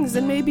haunted things,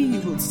 and maybe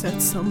you will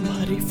set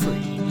somebody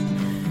free.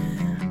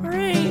 All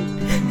right.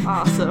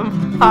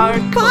 Awesome.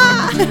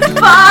 Hardcore.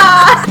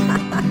 Bye.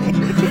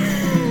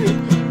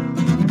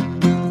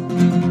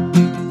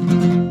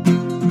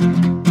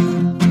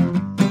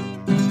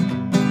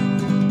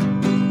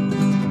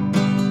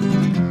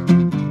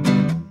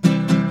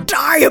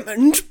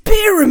 Diamond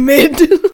Pyramid.